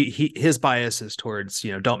tendency, his bias is towards,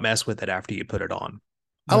 don't mess with it after you put it on.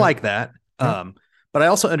 Right. I like that. Yeah. But I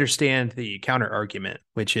also understand the counter argument,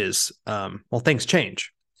 which is, things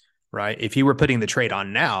change, right? If you were putting the trade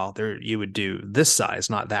on now, you would do this size,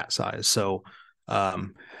 not that size. So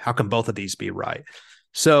how can both of these be right?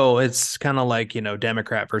 So it's kind of like,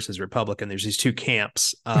 Democrat versus Republican. There's these two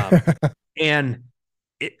camps. And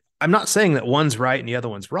I'm not saying that one's right and the other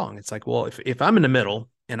one's wrong. It's like, well, if I'm in the middle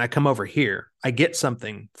and I come over here, I get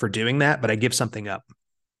something for doing that, but I give something up.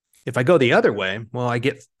 If I go the other way, well, I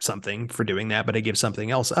get something for doing that, but I give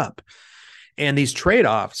something else up. And these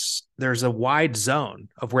trade-offs, there's a wide zone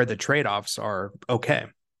of where the trade-offs are okay.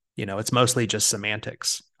 It's mostly just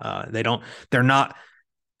semantics. They're not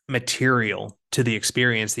material to the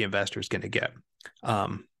experience the investor is going to get.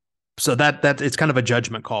 So that it's kind of a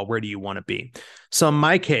judgment call. Where do you want to be? So in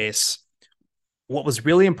my case, what was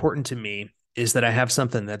really important to me is that I have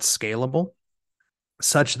something that's scalable,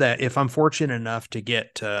 such that if I'm fortunate enough to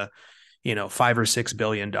get to, $5 or $6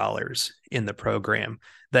 billion in the program,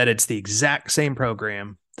 that it's the exact same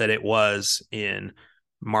program that it was in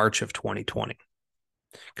March of 2020.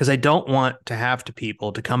 Because I don't want to have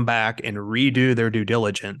people to come back and redo their due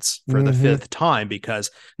diligence for the fifth time, because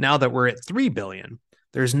now that we're at 3 billion,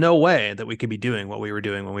 there's no way that we could be doing what we were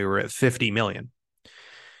doing when we were at 50 million.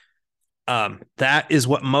 That is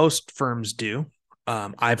what most firms do.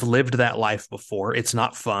 I've lived that life before. It's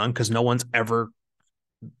not fun because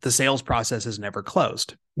the sales process is never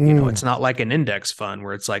closed. It's not like an index fund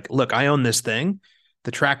where it's like, look, I own this thing.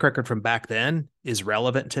 The track record from back then is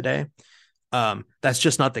relevant today. That's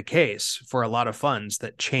just not the case for a lot of funds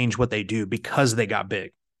that change what they do because they got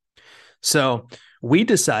big. So we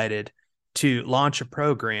decided to launch a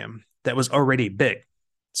program that was already big.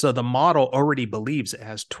 So the model already believes it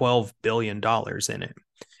has $12 billion in it.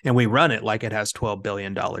 And we run it like it has $12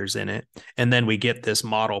 billion in it. And then we get this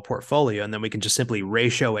model portfolio, and then we can just simply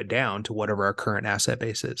ratio it down to whatever our current asset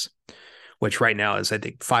base is, which right now is, I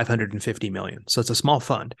think, 550 million. So it's a small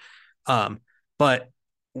fund. But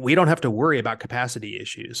we don't have to worry about capacity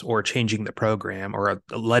issues or changing the program or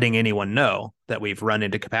letting anyone know that we've run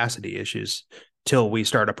into capacity issues till we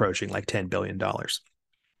start approaching like $10 billion.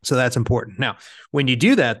 So that's important. Now, when you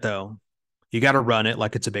do that, though, you got to run it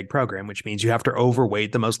like it's a big program, which means you have to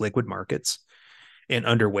overweight the most liquid markets and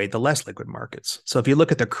underweight the less liquid markets. So if you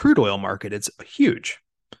look at the crude oil market, it's huge.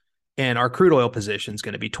 And our crude oil position is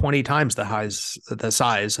going to be 20 times the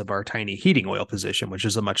size of our tiny heating oil position, which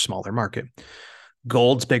is a much smaller market.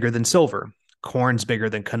 Gold's bigger than silver. Corn's bigger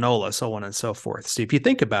than canola, so on and so forth. So if you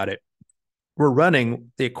think about it, we're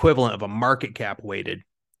running the equivalent of a market cap weighted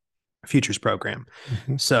futures program.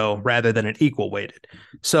 So rather than an equal weighted.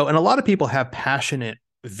 So, and a lot of people have passionate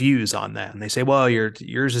views on that. And they say, well,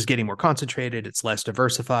 yours is getting more concentrated. It's less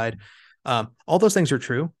diversified. All those things are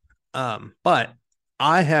true. But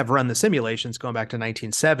I have run the simulations going back to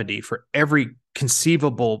 1970 for every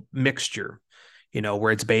conceivable mixture,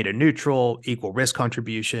 where it's beta neutral, equal risk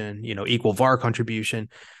contribution, equal VAR contribution.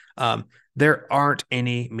 There aren't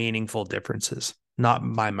any meaningful differences, not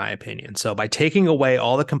by my opinion. So by taking away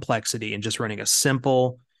all the complexity and just running a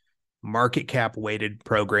simple market cap weighted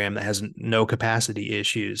program that has no capacity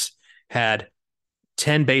issues, had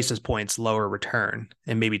 10 basis points lower return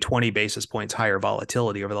and maybe 20 basis points higher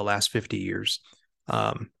volatility over the last 50 years.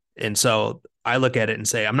 And so I look at it and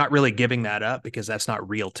say, I'm not really giving that up because that's not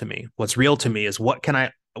real to me. What's real to me is what can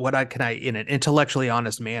I, in an intellectually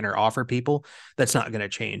honest manner, offer people that's not going to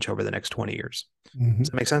change over the next 20 years. Does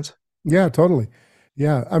that make sense? Yeah, totally.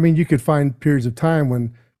 Yeah. I mean, you could find periods of time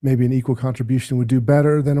when maybe an equal contribution would do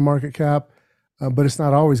better than a market cap. but it's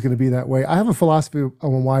not always going to be that way. I have a philosophy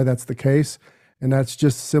on why that's the case, and that's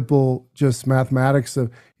just simple, just mathematics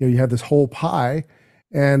of, you have this whole pie,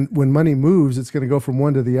 and when money moves, it's going to go from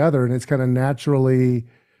one to the other, and it's kind of naturally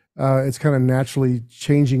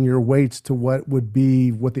changing your weights to what would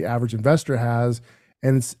be what the average investor has,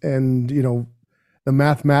 and the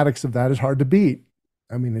mathematics of that is hard to beat.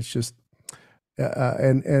 I mean, it's just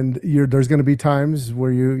there's going to be times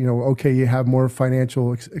where you have more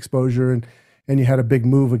financial exposure, and you had a big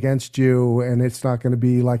move against you, and it's not going to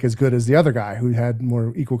be like as good as the other guy who had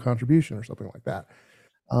more equal contribution or something like that.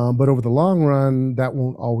 But over the long run, that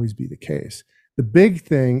won't always be the case. The big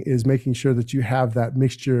thing is making sure that you have that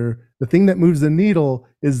mixture. The thing that moves the needle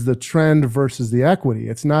is the trend versus the equity.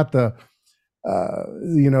 It's not the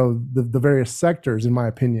various sectors, in my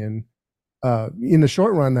opinion. In the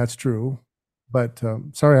short run, that's true. But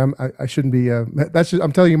sorry, I shouldn't be.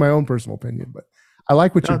 I'm telling you my own personal opinion, but I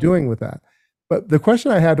like what you're doing with that. But the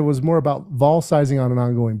question I had was more about vol sizing on an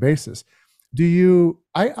ongoing basis. When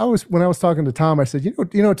I was talking to Tom, I said,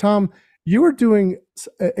 Tom, you were doing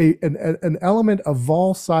an element of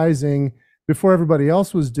vol sizing before everybody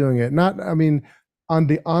else was doing it. On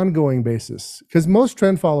the ongoing basis, because most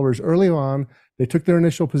trend followers early on, they took their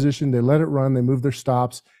initial position, they let it run, they moved their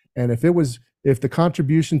stops, and if the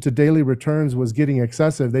contribution to daily returns was getting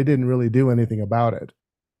excessive, they didn't really do anything about it.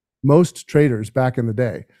 Most traders back in the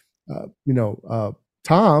day.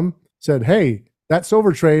 Tom said, "Hey, that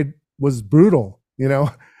silver trade was brutal,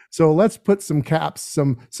 so let's put some caps,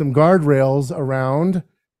 some guardrails around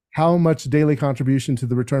how much daily contribution to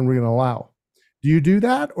the return we're going to allow." Do you do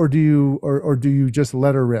that, or do you just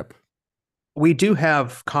let her rip? We do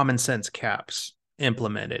have common sense caps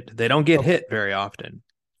implemented. They don't get hit very often,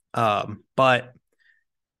 but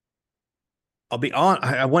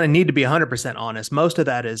I need to be 100% honest. Most of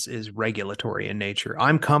that is regulatory in nature.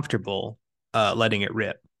 I'm comfortable letting it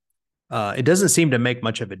rip. It doesn't seem to make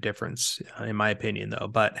much of a difference, in my opinion, though.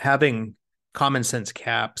 But having common sense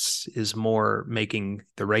caps is more making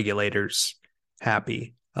the regulators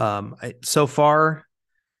happy. So far,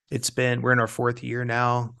 we're in our 4th year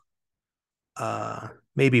now.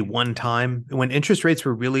 Maybe one time when interest rates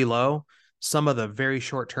were really low, some of the very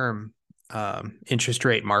short-term interest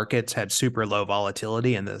rate markets had super low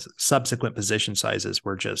volatility, and the subsequent position sizes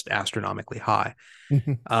were just astronomically high.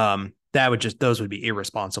 Those would be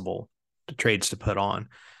irresponsible trades to put on.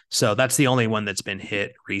 So that's the only one that's been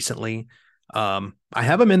hit recently. I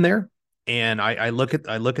have them in there, and I look at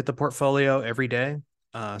the portfolio every day.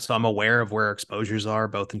 So I'm aware of where exposures are,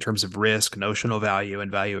 both in terms of risk, notional value,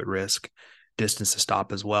 and value at risk, distance to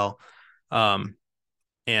stop as well. And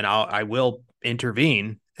I will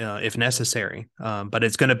intervene if necessary. But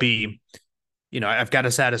it's going to be, I've got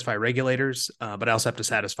to satisfy regulators, but I also have to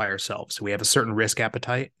satisfy ourselves. So we have a certain risk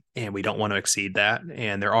appetite, and we don't want to exceed that.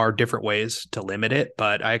 And there are different ways to limit it,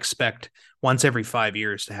 but I expect once every 5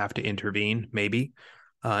 years to have to intervene, maybe.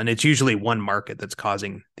 And it's usually one market that's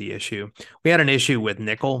causing the issue. We had an issue with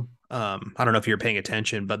nickel. I don't know if you're paying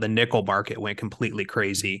attention, but the nickel market went completely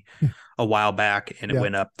crazy a while back, and it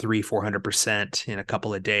went up 300-400% in a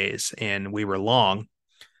couple of days, and we were long.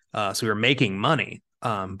 So we were making money.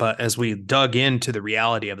 But as we dug into the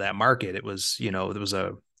reality of that market, it was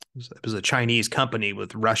a Chinese company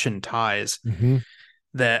with Russian ties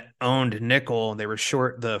that owned nickel. They were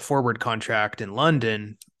short the forward contract in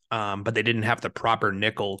London, but they didn't have the proper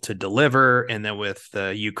nickel to deliver. And then with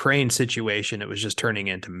the Ukraine situation, it was just turning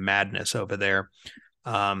into madness over there.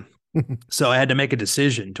 So I had to make a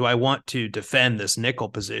decision. Do I want to defend this nickel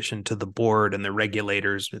position to the board and the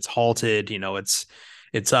regulators? It's halted,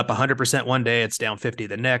 it's up 100% one day, it's down 50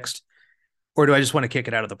 the next. Or do I just want to kick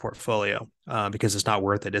it out of the portfolio because it's not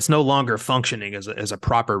worth it? It's no longer functioning as a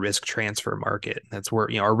proper risk transfer market. That's where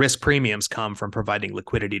our risk premiums come from providing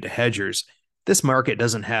liquidity to hedgers. This market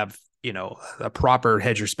doesn't have a proper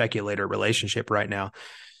hedger speculator relationship right now.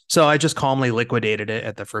 So I just calmly liquidated it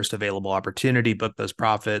at the first available opportunity, booked those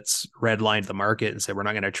profits, redlined the market, and said we're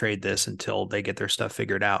not going to trade this until they get their stuff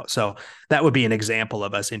figured out. So that would be an example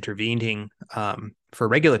of us intervening for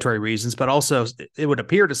regulatory reasons, but also it would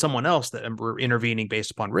appear to someone else that we're intervening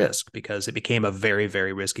based upon risk because it became a very,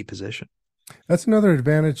 very risky position. That's another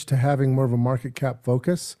advantage to having more of a market cap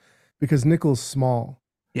focus because nickel's small.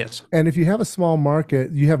 Yes. And if you have a small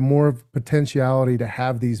market, you have more potentiality to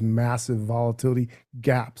have these massive volatility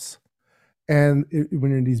gaps. And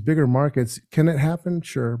when you're in these bigger markets, can it happen?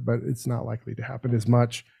 Sure, but it's not likely to happen as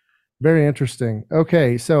much. Very interesting.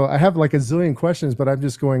 Okay, so I have like a zillion questions, but I'm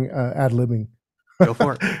just going ad-libbing. Go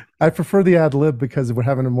for it. I prefer the ad-lib because we're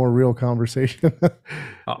having a more real conversation.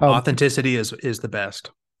 Authenticity is the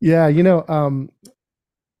best. Yeah,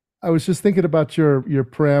 I was just thinking about your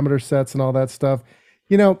parameter sets and all that stuff.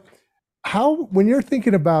 You know, how when you're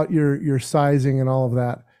thinking about your sizing and all of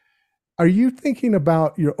that, are you thinking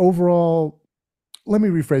about your overall, let me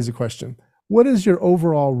rephrase the question. What is your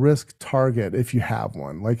overall risk target if you have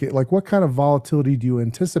one? Like what kind of volatility do you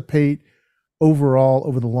anticipate overall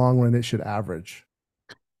over the long run it should average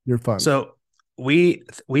your fund? So we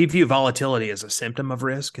view volatility as a symptom of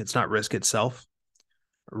risk. It's not risk itself.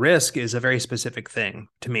 Risk is a very specific thing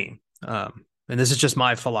to me. And this is just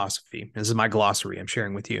my philosophy. This is my glossary I'm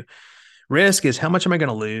sharing with you. Risk is how much am I going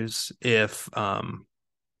to lose if I'm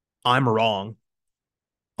wrong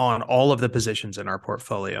on all of the positions in our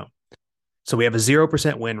portfolio. So we have a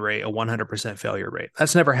 0% win rate, a 100% failure rate.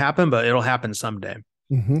 That's never happened, but it'll happen someday.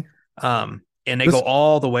 Mm-hmm. And they go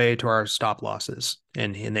all the way to our stop losses,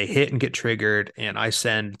 and they hit and get triggered. And I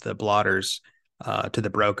send the blotters to the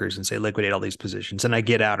brokers and say, liquidate all these positions. And I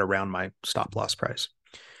get out around my stop loss price.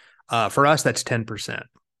 For us, that's 10%.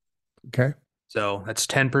 Okay. So that's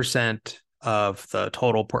 10% of the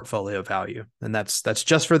total portfolio value. And that's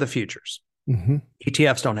just for the futures. Mm-hmm.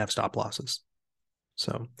 ETFs don't have stop losses.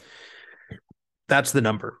 So that's the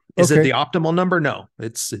number. Is it the optimal number? No,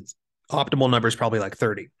 it's optimal number is probably like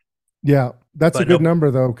 30. Yeah, that's a good number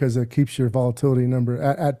though, because it keeps your volatility number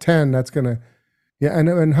at 10. That's gonna, yeah.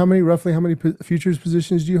 And how many futures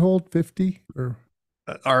positions do you hold? 50 or?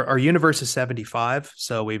 Our universe is 75,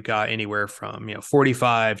 so we've got anywhere from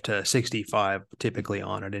 45 to 65 typically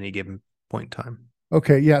on at any given point in time.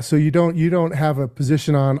 Okay, yeah. So you don't have a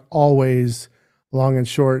position on always long and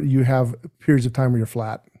short. You have periods of time where you're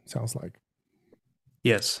flat. Sounds like.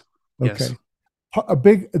 Yes. Okay.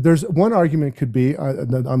 Yes. There's one argument could be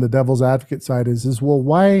on the devil's advocate side is well,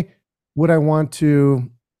 why would I want to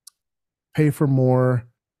pay for more?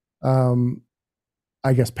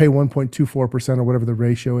 I guess pay 1.24% or whatever the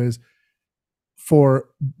ratio is for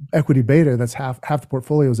equity beta. That's half the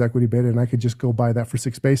portfolio is equity beta, and I could just go buy that for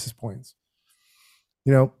 6 basis points.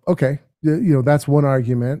 Okay, that's one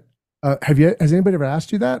argument. Has anybody ever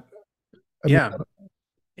asked you that? Yeah.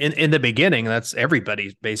 In the beginning, that's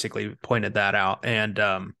everybody basically pointed that out. And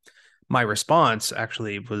my response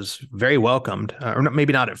actually was very welcomed, or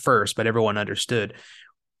maybe not at first, but everyone understood.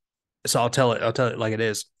 So I'll tell it like it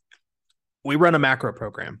is. We run a macro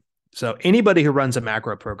program. So anybody who runs a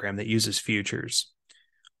macro program that uses futures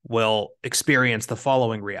will experience the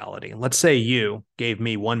following reality. Let's say you gave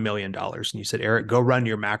me $1 million and you said, Eric, go run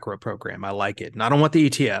your macro program. I like it. And I don't want the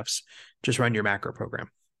ETFs, just run your macro program.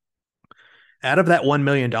 Out of that $1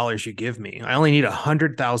 million you give me, I only need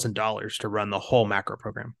 $100,000 to run the whole macro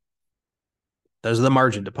program. Those are the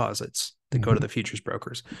margin deposits that go to the futures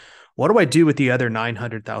brokers. What do I do with the other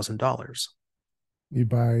 $900,000? You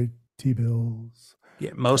buy T-bills.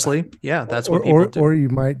 Yeah, mostly. Yeah, that's what people do. Or you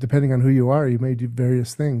might, depending on who you are, you may do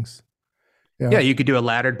various things. Yeah, you could do a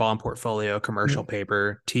laddered bond portfolio, commercial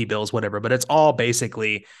paper, T-bills, whatever. But it's all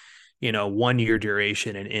basically, 1 year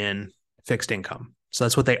duration and in fixed income. So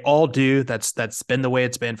that's what they all do. That's been the way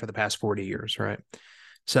it's been for the past 40 years, right?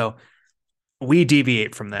 So we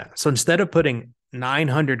deviate from that. So instead of putting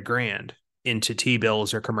 900 grand into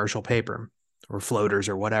T-bills or commercial paper or floaters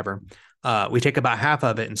or whatever, we take about half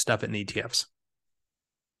of it and stuff it in ETFs.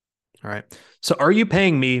 All right. So are you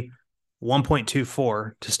paying me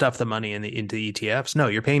 1.24 to stuff the money into the ETFs? No,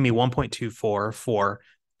 you're paying me 1.24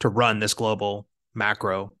 to run this global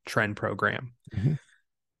macro trend program. Mm-hmm.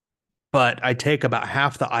 But I take about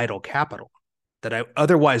half the idle capital that I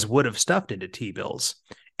otherwise would have stuffed into T-bills,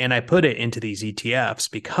 and I put it into these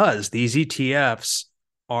ETFs because these ETFs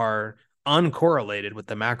are uncorrelated with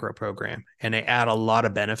the macro program, and they add a lot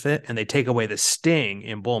of benefit, and they take away the sting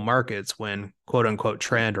in bull markets when quote unquote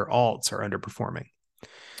trend or alts are underperforming.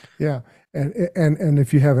 Yeah. And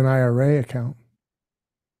if you have an IRA account,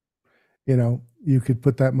 you could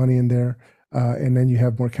put that money in there. And then you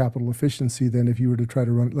have more capital efficiency than if you were to try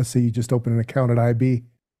to run, let's say you just open an account at IB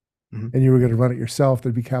and you were going to run it yourself,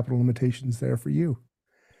 there'd be capital limitations there for you.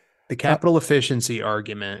 The capital efficiency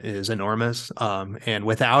argument is enormous. And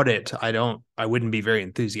without it, I wouldn't be very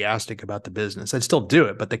enthusiastic about the business. I'd still do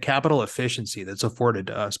it, but the capital efficiency that's afforded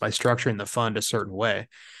to us by structuring the fund a certain way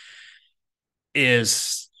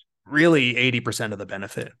is really 80% of the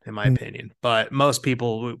benefit, in my opinion. But most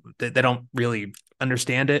people, they don't really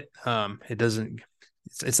understand it.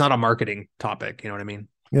 It's not a marketing topic. You know what I mean?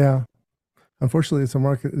 Yeah. Unfortunately,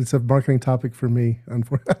 it's a marketing topic for me. I'm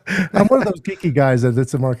one of those geeky guys that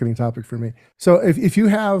it's a marketing topic for me. So if you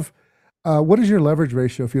have, what is your leverage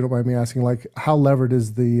ratio, if you don't mind me asking, like how levered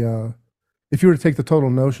is if you were to take the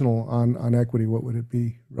total notional on equity, what would it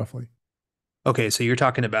be roughly? Okay. So you're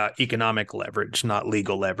talking about economic leverage, not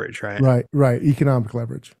legal leverage, right? Right. Economic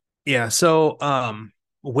leverage. Yeah. So,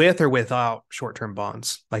 with or without short-term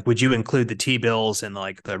bonds, like, would you include the T-bills and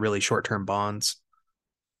like the really short-term bonds?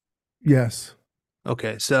 Yes.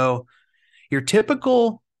 Okay. So your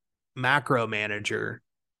typical macro manager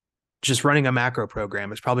just running a macro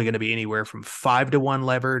program is probably going to be anywhere from 5 to 1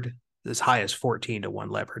 levered, as high as 14 to 1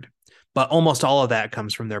 levered. But almost all of that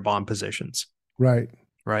comes from their bond positions, Right.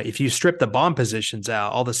 right? If you strip the bond positions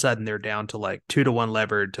out, all of a sudden they're down to like 2 to 1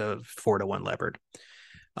 levered to 4 to 1 levered.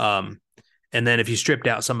 Um, and then if you stripped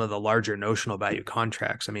out some of the larger notional value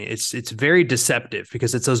contracts, I mean, it's very deceptive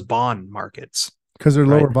because it's those bond markets, Because they're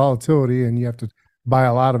right? lower volatility and you have to buy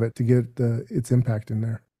a lot of it to get its impact in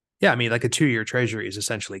there. Yeah, I mean, like a 2-year treasury is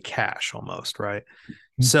essentially cash almost, right?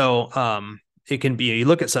 Mm. So it can be, you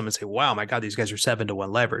look at some and say, wow, my God, these guys are 7 to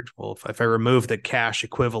 1 leverage. Well, if I remove the cash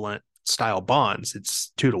equivalent style bonds,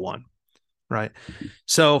 it's 2 to 1, right?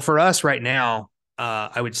 So for us right now,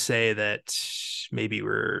 I would say that maybe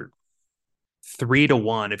we're 3 to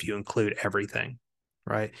 1 if you include everything,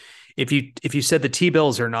 right? If you said the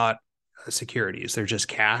T-bills are not securities, they're just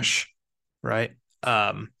cash, right?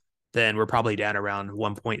 Then we're probably down around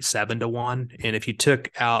 1.7 to 1. And if you took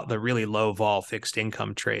out the really low vol fixed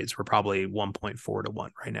income trades, we're probably 1.4 to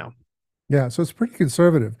 1 right now. Yeah, so it's pretty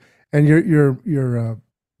conservative. And your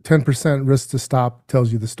 10% risk to stop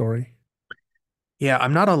tells you the story. Yeah,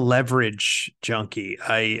 I'm not a leverage junkie.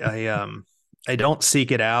 I don't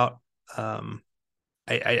seek it out. Um,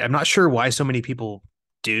 I'm not sure why so many people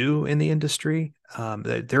do in the industry.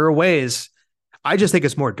 There are ways. I just think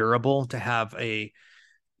it's more durable to have a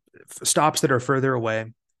stops that are further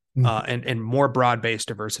away, Mhm. and more broad based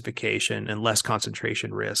diversification and less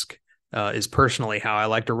concentration risk. Is personally how I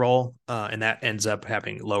like to roll, and that ends up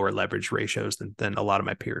having lower leverage ratios than a lot of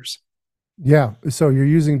my peers. Yeah, so you're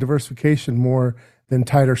using diversification more than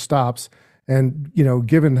tighter stops. And,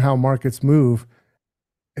 given how markets move,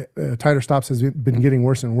 tighter stops has been getting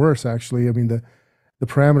worse and worse, actually. I mean, the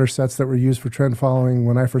parameter sets that were used for trend following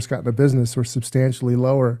when I first got into business were substantially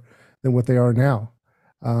lower than what they are now.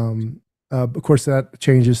 Um, of course, that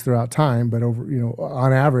changes throughout time, but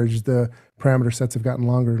on average, the parameter sets have gotten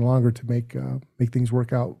longer and longer to make things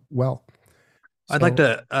work out well. I'd like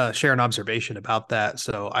So to share an observation about that.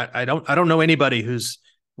 So I don't know anybody who's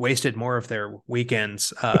wasted more of their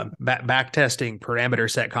weekends back testing parameter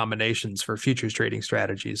set combinations for futures trading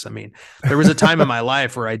strategies. I mean, there was a time in my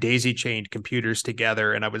life where I daisy chained computers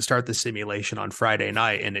together and I would start the simulation on Friday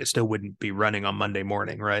night and it still wouldn't be running on Monday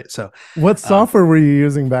morning, right? So what um, software were you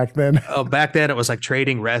using back then? back then it was like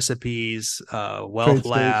trading recipes, Wealth Trade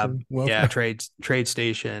Lab, Station, Wealth yeah, Lab. trade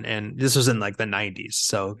station, and this was in like the 90s.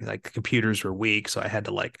 So like computers were weak, so I had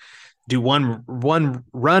to like do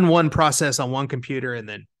one process on one computer and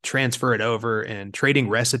then transfer it over. And trading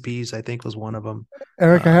recipes, I think, was one of them.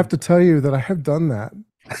 Eric, I have Um, to tell you that I have done that.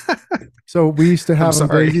 So we used to I'm have them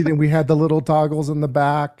sorry. daisied, and we had the little toggles in the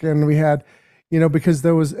back, and we had, because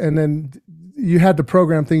there was, and then you had to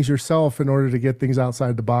program things yourself in order to get things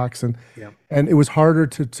outside the box, and Yeah. and it was harder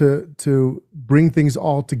to bring things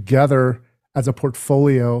all together as a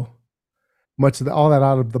portfolio. Much of all that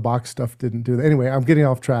out of the box stuff didn't do that. Anyway, I'm getting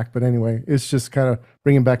off track, but anyway, it's just kind of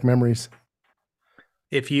bringing back memories.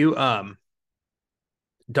 If you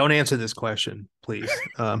don't answer this question, please.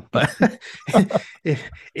 But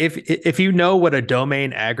if you know what a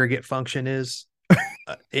domain aggregate function is,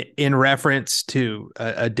 in reference to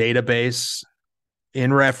a database,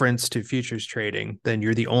 in reference to futures trading, then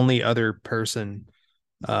you're the only other person.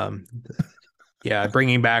 Um, yeah,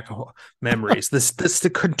 bringing back memories. This the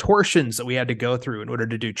contortions that we had to go through in order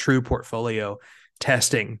to do true portfolio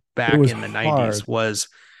testing It back was in the 90s hard. was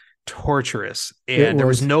torturous, It and there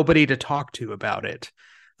was was nobody to talk to about it.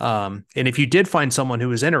 And if you did find someone who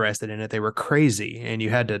was interested in it, they were crazy and you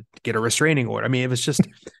had to get a restraining order. I mean, it was just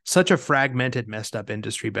such a fragmented, messed up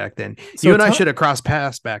industry back then. You so. and I should have crossed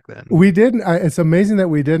paths back then. We didn't. It's amazing that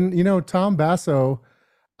we didn't. Tom Basso,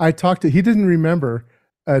 I talked to, he didn't remember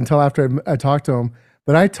until after I talked to him,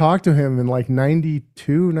 but I talked to him in like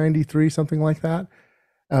 92, 93, something like that.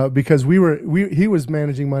 Because he was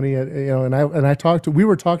managing money we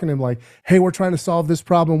were talking to him like, hey, we're trying to solve this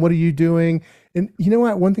problem. What are you doing? And you know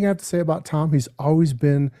what? One thing I have to say about Tom, he's always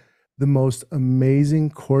been the most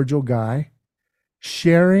amazing, cordial guy,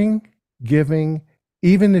 sharing, giving,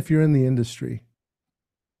 even if you're in the industry.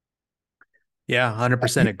 Yeah, I-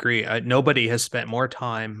 100% he- agree. Nobody has spent more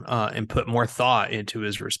time and put more thought into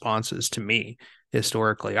his responses to me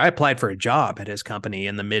historically. I applied for a job at his company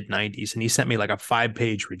in the mid 90s, and he sent me like a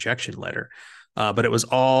 5-page rejection letter. But it was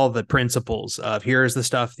all the principles of here's the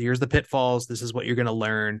stuff, here's the pitfalls, this is what you're going to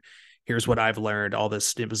learn, here's what I've learned, all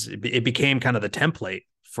this. It became kind of the template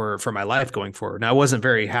for my life going forward. Now, I wasn't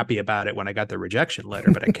very happy about it when I got the rejection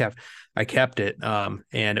letter, but I kept it.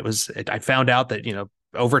 And I found out that,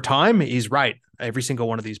 over time, he's right. Every single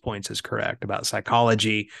one of these points is correct about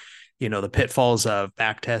psychology, the pitfalls of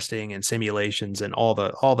back testing and simulations and all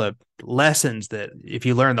the lessons that if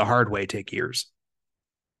you learn the hard way, take years.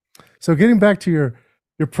 So getting back to your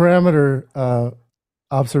parameter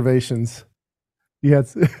observations,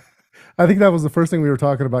 yes. I think that was the first thing we were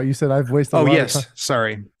talking about. You said I've wasted a lot of time.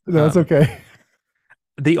 Sorry. No, that's okay.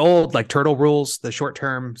 The old turtle rules, the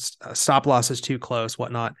short-term stop loss is too close,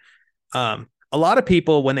 whatnot. A lot of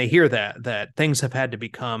people, when they hear that things have had to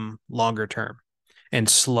become longer term and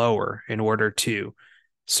slower in order to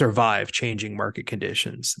survive changing market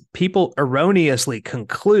conditions, people erroneously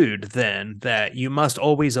conclude then that you must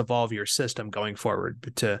always evolve your system going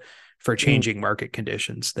forward for changing market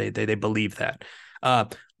conditions. They believe that.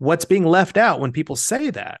 What's being left out when people say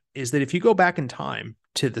that is that if you go back in time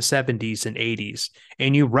to the 70s and 80s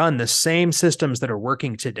and you run the same systems that are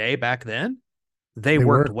working today back then, they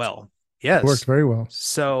worked well. Yes. It worked very well.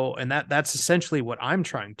 So, and that's essentially what I'm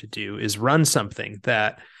trying to do, is run something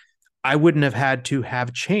that I wouldn't have had to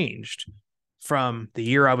have changed from the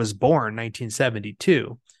year I was born,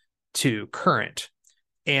 1972, to current.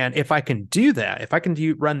 And if I can do that, if I can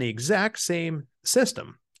run the exact same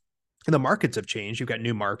system, and the markets have changed. You've got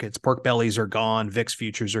new markets. Pork bellies are gone. VIX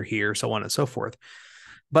futures are here, so on and so forth.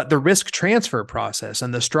 But the risk transfer process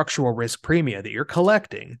and the structural risk premia that you're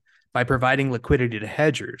collecting by providing liquidity to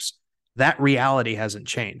hedgers, that reality hasn't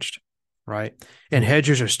changed, right? And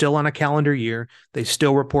hedgers are still on a calendar year. They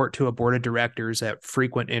still report to a board of directors at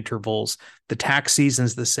frequent intervals. The tax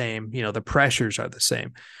season's the same. The pressures are the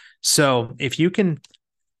same. So if you can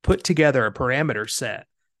put together a parameter set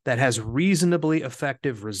that has reasonably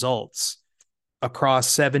effective results across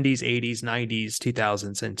 70s, 80s, 90s,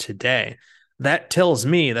 2000s, and today, that tells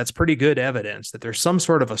me that's pretty good evidence that there's some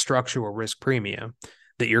sort of a structural risk premium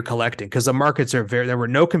that you're collecting, because the markets are there were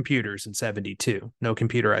no computers in 72, no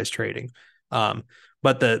computerized trading.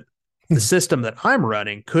 But the system that I'm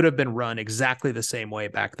running could have been run exactly the same way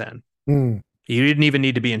back then. You didn't even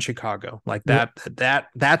need to be in Chicago.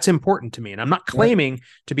 That's important to me. And I'm not claiming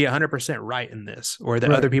to be 100% right in this, or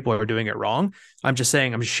that other people are doing it wrong. I'm just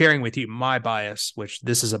saying, I'm sharing with you my bias, which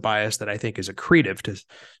this is a bias that I think is accretive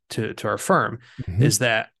to our firm, is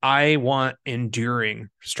that I want enduring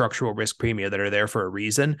structural risk premia that are there for a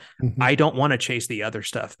reason. I don't want to chase the other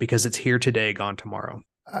stuff because it's here today, gone tomorrow.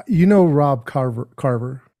 Rob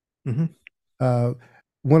Carver.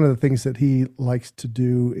 One of the things that he likes to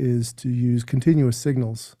do is to use continuous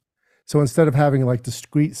signals. So instead of having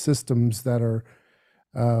discrete systems that are,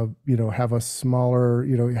 have a smaller,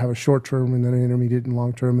 have a short term and then an intermediate and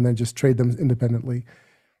long term, and then just trade them independently,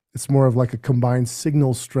 it's more of a combined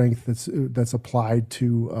signal strength that's applied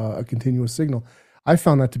to a continuous signal. I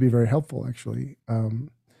found that to be very helpful, actually. I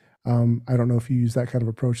don't know if you use that kind of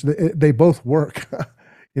approach. They both work,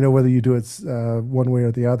 whether you do it one way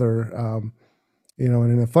or the other.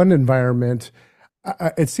 And in a fund environment,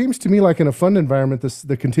 it seems to me like in a fund environment,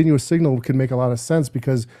 the continuous signal can make a lot of sense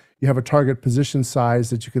because you have a target position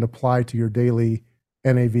size that you can apply to your daily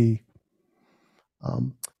NAV.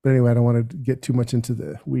 But anyway, I don't want to get too much into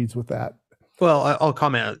the weeds with that. Well, I'll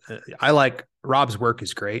comment. I like Rob's work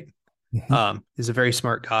is great. He's a very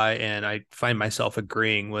smart guy, and I find myself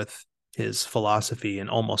agreeing with his philosophy in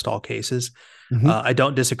almost all cases. I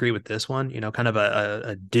don't disagree with this one. Kind of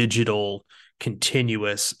a digital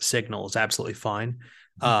continuous signal is absolutely fine.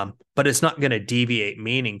 But it's not going to deviate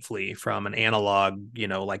meaningfully from an analog,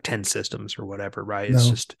 10 systems or whatever, right? It's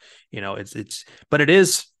just, but it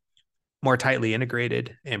is more tightly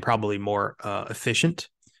integrated and probably more efficient.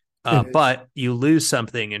 But you lose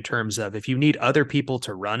something in terms of if you need other people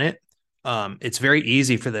to run it, it's very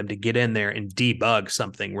easy for them to get in there and debug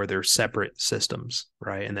something where they're separate systems,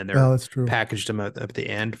 right? And then they're packaged them at the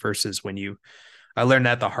end versus I learned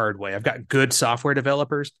that the hard way. I've got good software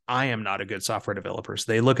developers. I am not a good software developer.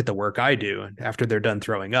 So they look at the work I do, and after they're done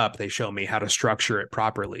throwing up, they show me how to structure it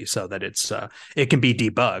properly so that it can be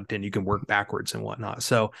debugged and you can work backwards and whatnot.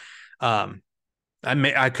 So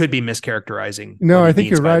I could be mischaracterizing. No, I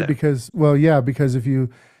think you're right because if you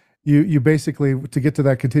basically, to get to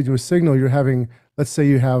that continuous signal, you're having, let's say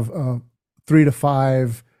you have 3 to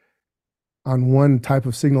 5 on one type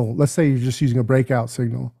of signal. Let's say you're just using a breakout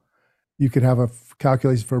signal. You could have a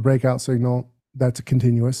calculation for a breakout signal that's a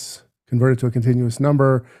continuous, converted to a continuous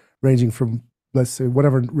number, ranging from, let's say,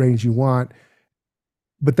 whatever range you want.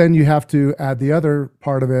 But then you have to add the other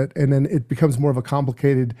part of it, and then it becomes more of a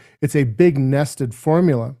complicated, it's a big nested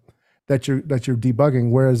formula that you're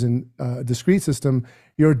debugging. Whereas in a discrete system,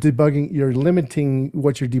 you're limiting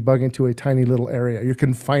what you're debugging to a tiny little area. You're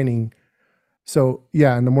confining. So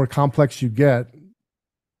yeah, and the more complex you get,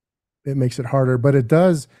 it makes it harder. But it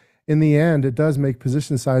does, in the end, it does make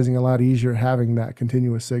position sizing a lot easier having that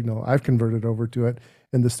continuous signal. I've converted over to it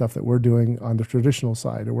in the stuff that we're doing on the traditional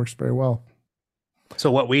side. It works very well.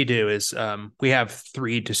 So what we do is we have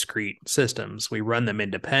 3 discrete systems. We run them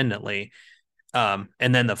independently. And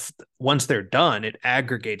then once they're done, it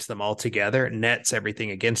aggregates them all together, nets everything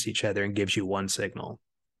against each other, and gives you one signal.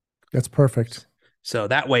 That's perfect. So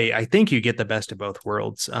that way, I think you get the best of both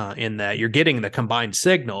worlds in that you're getting the combined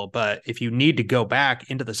signal. But if you need to go back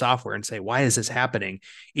into the software and say, why is this happening?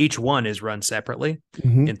 Each one is run separately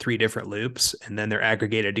in 3 different loops, and then they're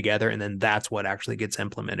aggregated together. And then that's what actually gets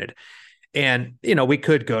implemented. And, we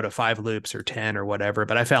could go to 5 loops or 10 or whatever,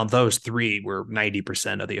 but I found those 3 were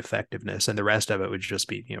 90% of the effectiveness, and the rest of it would just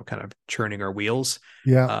be, kind of churning our wheels.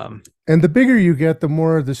 Yeah. And the bigger you get, the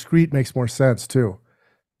more discrete makes more sense too,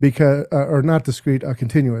 because, or not discrete,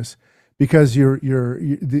 continuous, because there's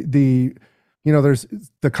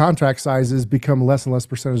the contract sizes become less and less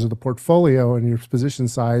percentage of the portfolio, and your position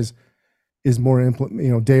size is more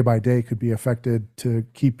day by day could be affected to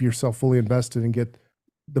keep yourself fully invested and get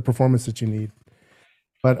the performance that you need.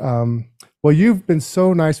 But well, you've been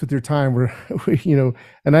so nice with your time.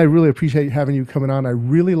 And I really appreciate having you coming on. I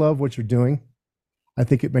really love what you're doing. I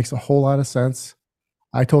think it makes a whole lot of sense.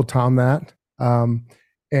 I told Tom that, all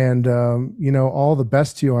the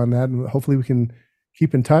best to you on that. And hopefully we can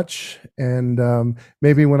keep in touch. And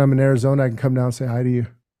maybe when I'm in Arizona, I can come down and say hi to you.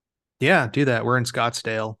 Yeah, do that. We're in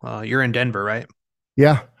Scottsdale. You're in Denver, right?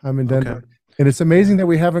 Yeah, I'm in Denver. Okay. And it's amazing that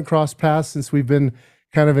we haven't crossed paths since we've been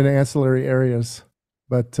kind of in ancillary areas,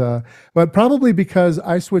 but probably because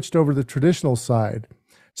I switched over to the traditional side.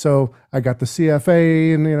 So I got the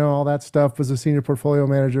CFA and, all that stuff, was a senior portfolio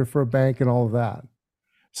manager for a bank and all of that.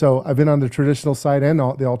 So I've been on the traditional side and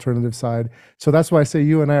the alternative side. So that's why I say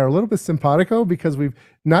you and I are a little bit simpatico, because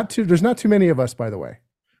there's not too many of us, by the way,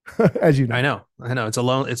 as you know. I know. It's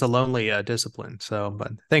a lonely discipline. So,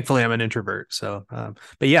 but thankfully I'm an introvert. So,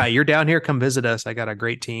 but yeah, you're down here, come visit us. I got a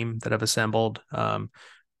great team that I've assembled.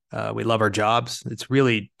 We love our jobs. This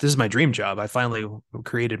is my dream job. I finally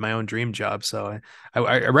created my own dream job. So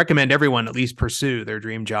I recommend everyone at least pursue their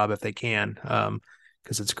dream job if they can,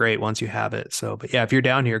 because it's great once you have it. So, but yeah, if you're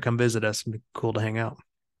down here, come visit us. It'd be cool to hang out.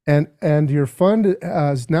 And your fund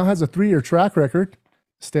now has a 3-year track record,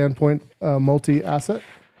 Standpoint multi-asset.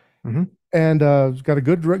 Mm-hmm. And got a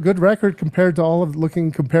good record compared to all of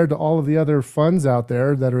the other funds out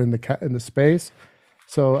there that are in the space.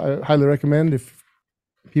 So I highly recommend if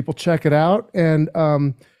people check it out. And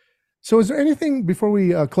so is there anything, before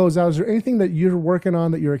we close out, is there anything that you're working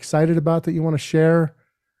on that you're excited about that you want to share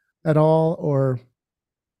at all? Or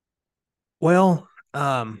well,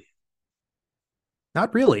 not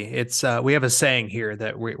really. It's we have a saying here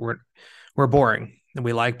that we're boring. And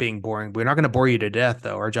we like being boring. We're not going to bore you to death,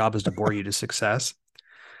 though. Our job is to bore you to success.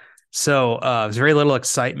 So there's very little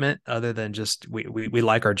excitement other than just we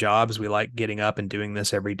like our jobs. We like getting up and doing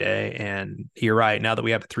this every day. And you're right. Now that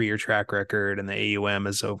we have a 3-year track record and the AUM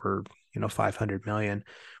is over 500 million,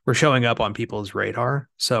 we're showing up on people's radar.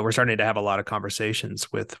 So we're starting to have a lot of conversations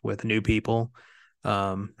with new people.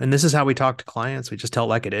 And this is how we talk to clients. We just tell it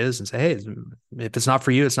like it is and say, hey, if it's not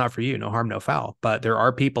for you, it's not for you. No harm, no foul. But there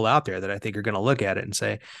are people out there that I think are going to look at it and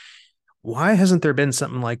say, why hasn't there been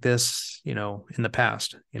something like this, in the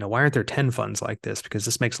past? Why aren't there 10 funds like this? Because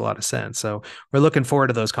this makes a lot of sense. So we're looking forward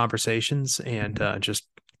to those conversations and just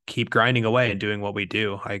keep grinding away and doing what we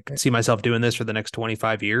do. I see myself doing this for the next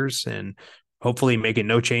 25 years and hopefully making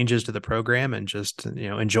no changes to the program and just,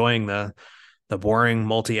 enjoying the boring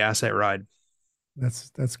multi-asset ride.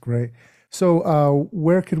 That's great. So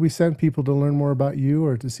where could we send people to learn more about you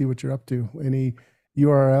or to see what you're up to? Any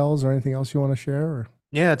URLs or anything else you want to share? Or?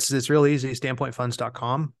 Yeah, it's real easy.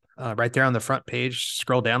 Standpointfunds.com. Right there on the front page,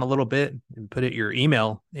 scroll down a little bit and put your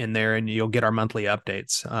email in there and you'll get our monthly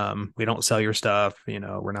updates. We don't sell your stuff. We're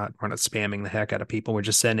not spamming the heck out of people. We're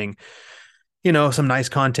just sending, some nice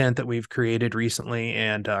content that we've created recently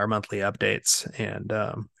and our monthly updates. And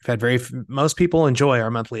we've had most people enjoy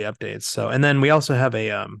our monthly updates. So, and then we also have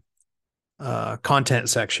a content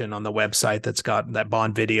section on the website that's got that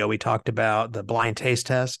bond video we talked about, the blind taste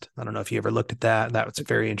test. I don't know if you ever looked at that. That was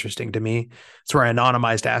very interesting to me. It's where I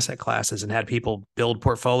anonymized asset classes and had people build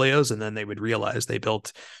portfolios, and then they would realize they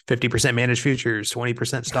built 50% managed futures,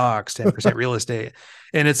 20% stocks, 10% real estate.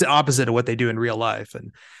 And it's the opposite of what they do in real life.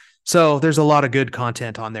 And so there's a lot of good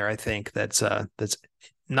content on there, I think, that's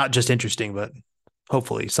not just interesting, but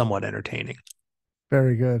hopefully somewhat entertaining.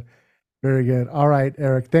 Very good. Very good. All right,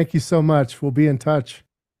 Eric. Thank you so much. We'll be in touch.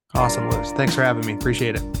 Awesome, Lewis. Thanks for having me.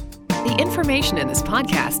 Appreciate it. The information in this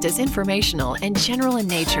podcast is informational and general in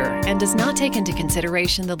nature and does not take into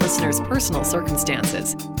consideration the listener's personal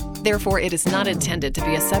circumstances. Therefore, it is not intended to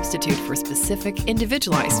be a substitute for specific,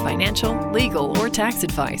 individualized financial, legal, or tax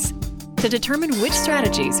advice. To determine which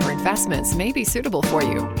strategies or investments may be suitable for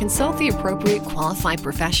you, consult the appropriate qualified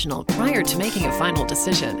professional prior to making a final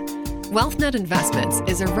decision. WealthNet Investments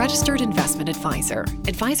is a registered investment advisor.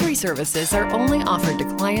 Advisory services are only offered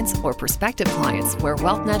to clients or prospective clients where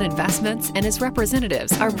WealthNet Investments and its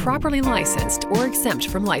representatives are properly licensed or exempt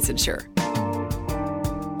from licensure.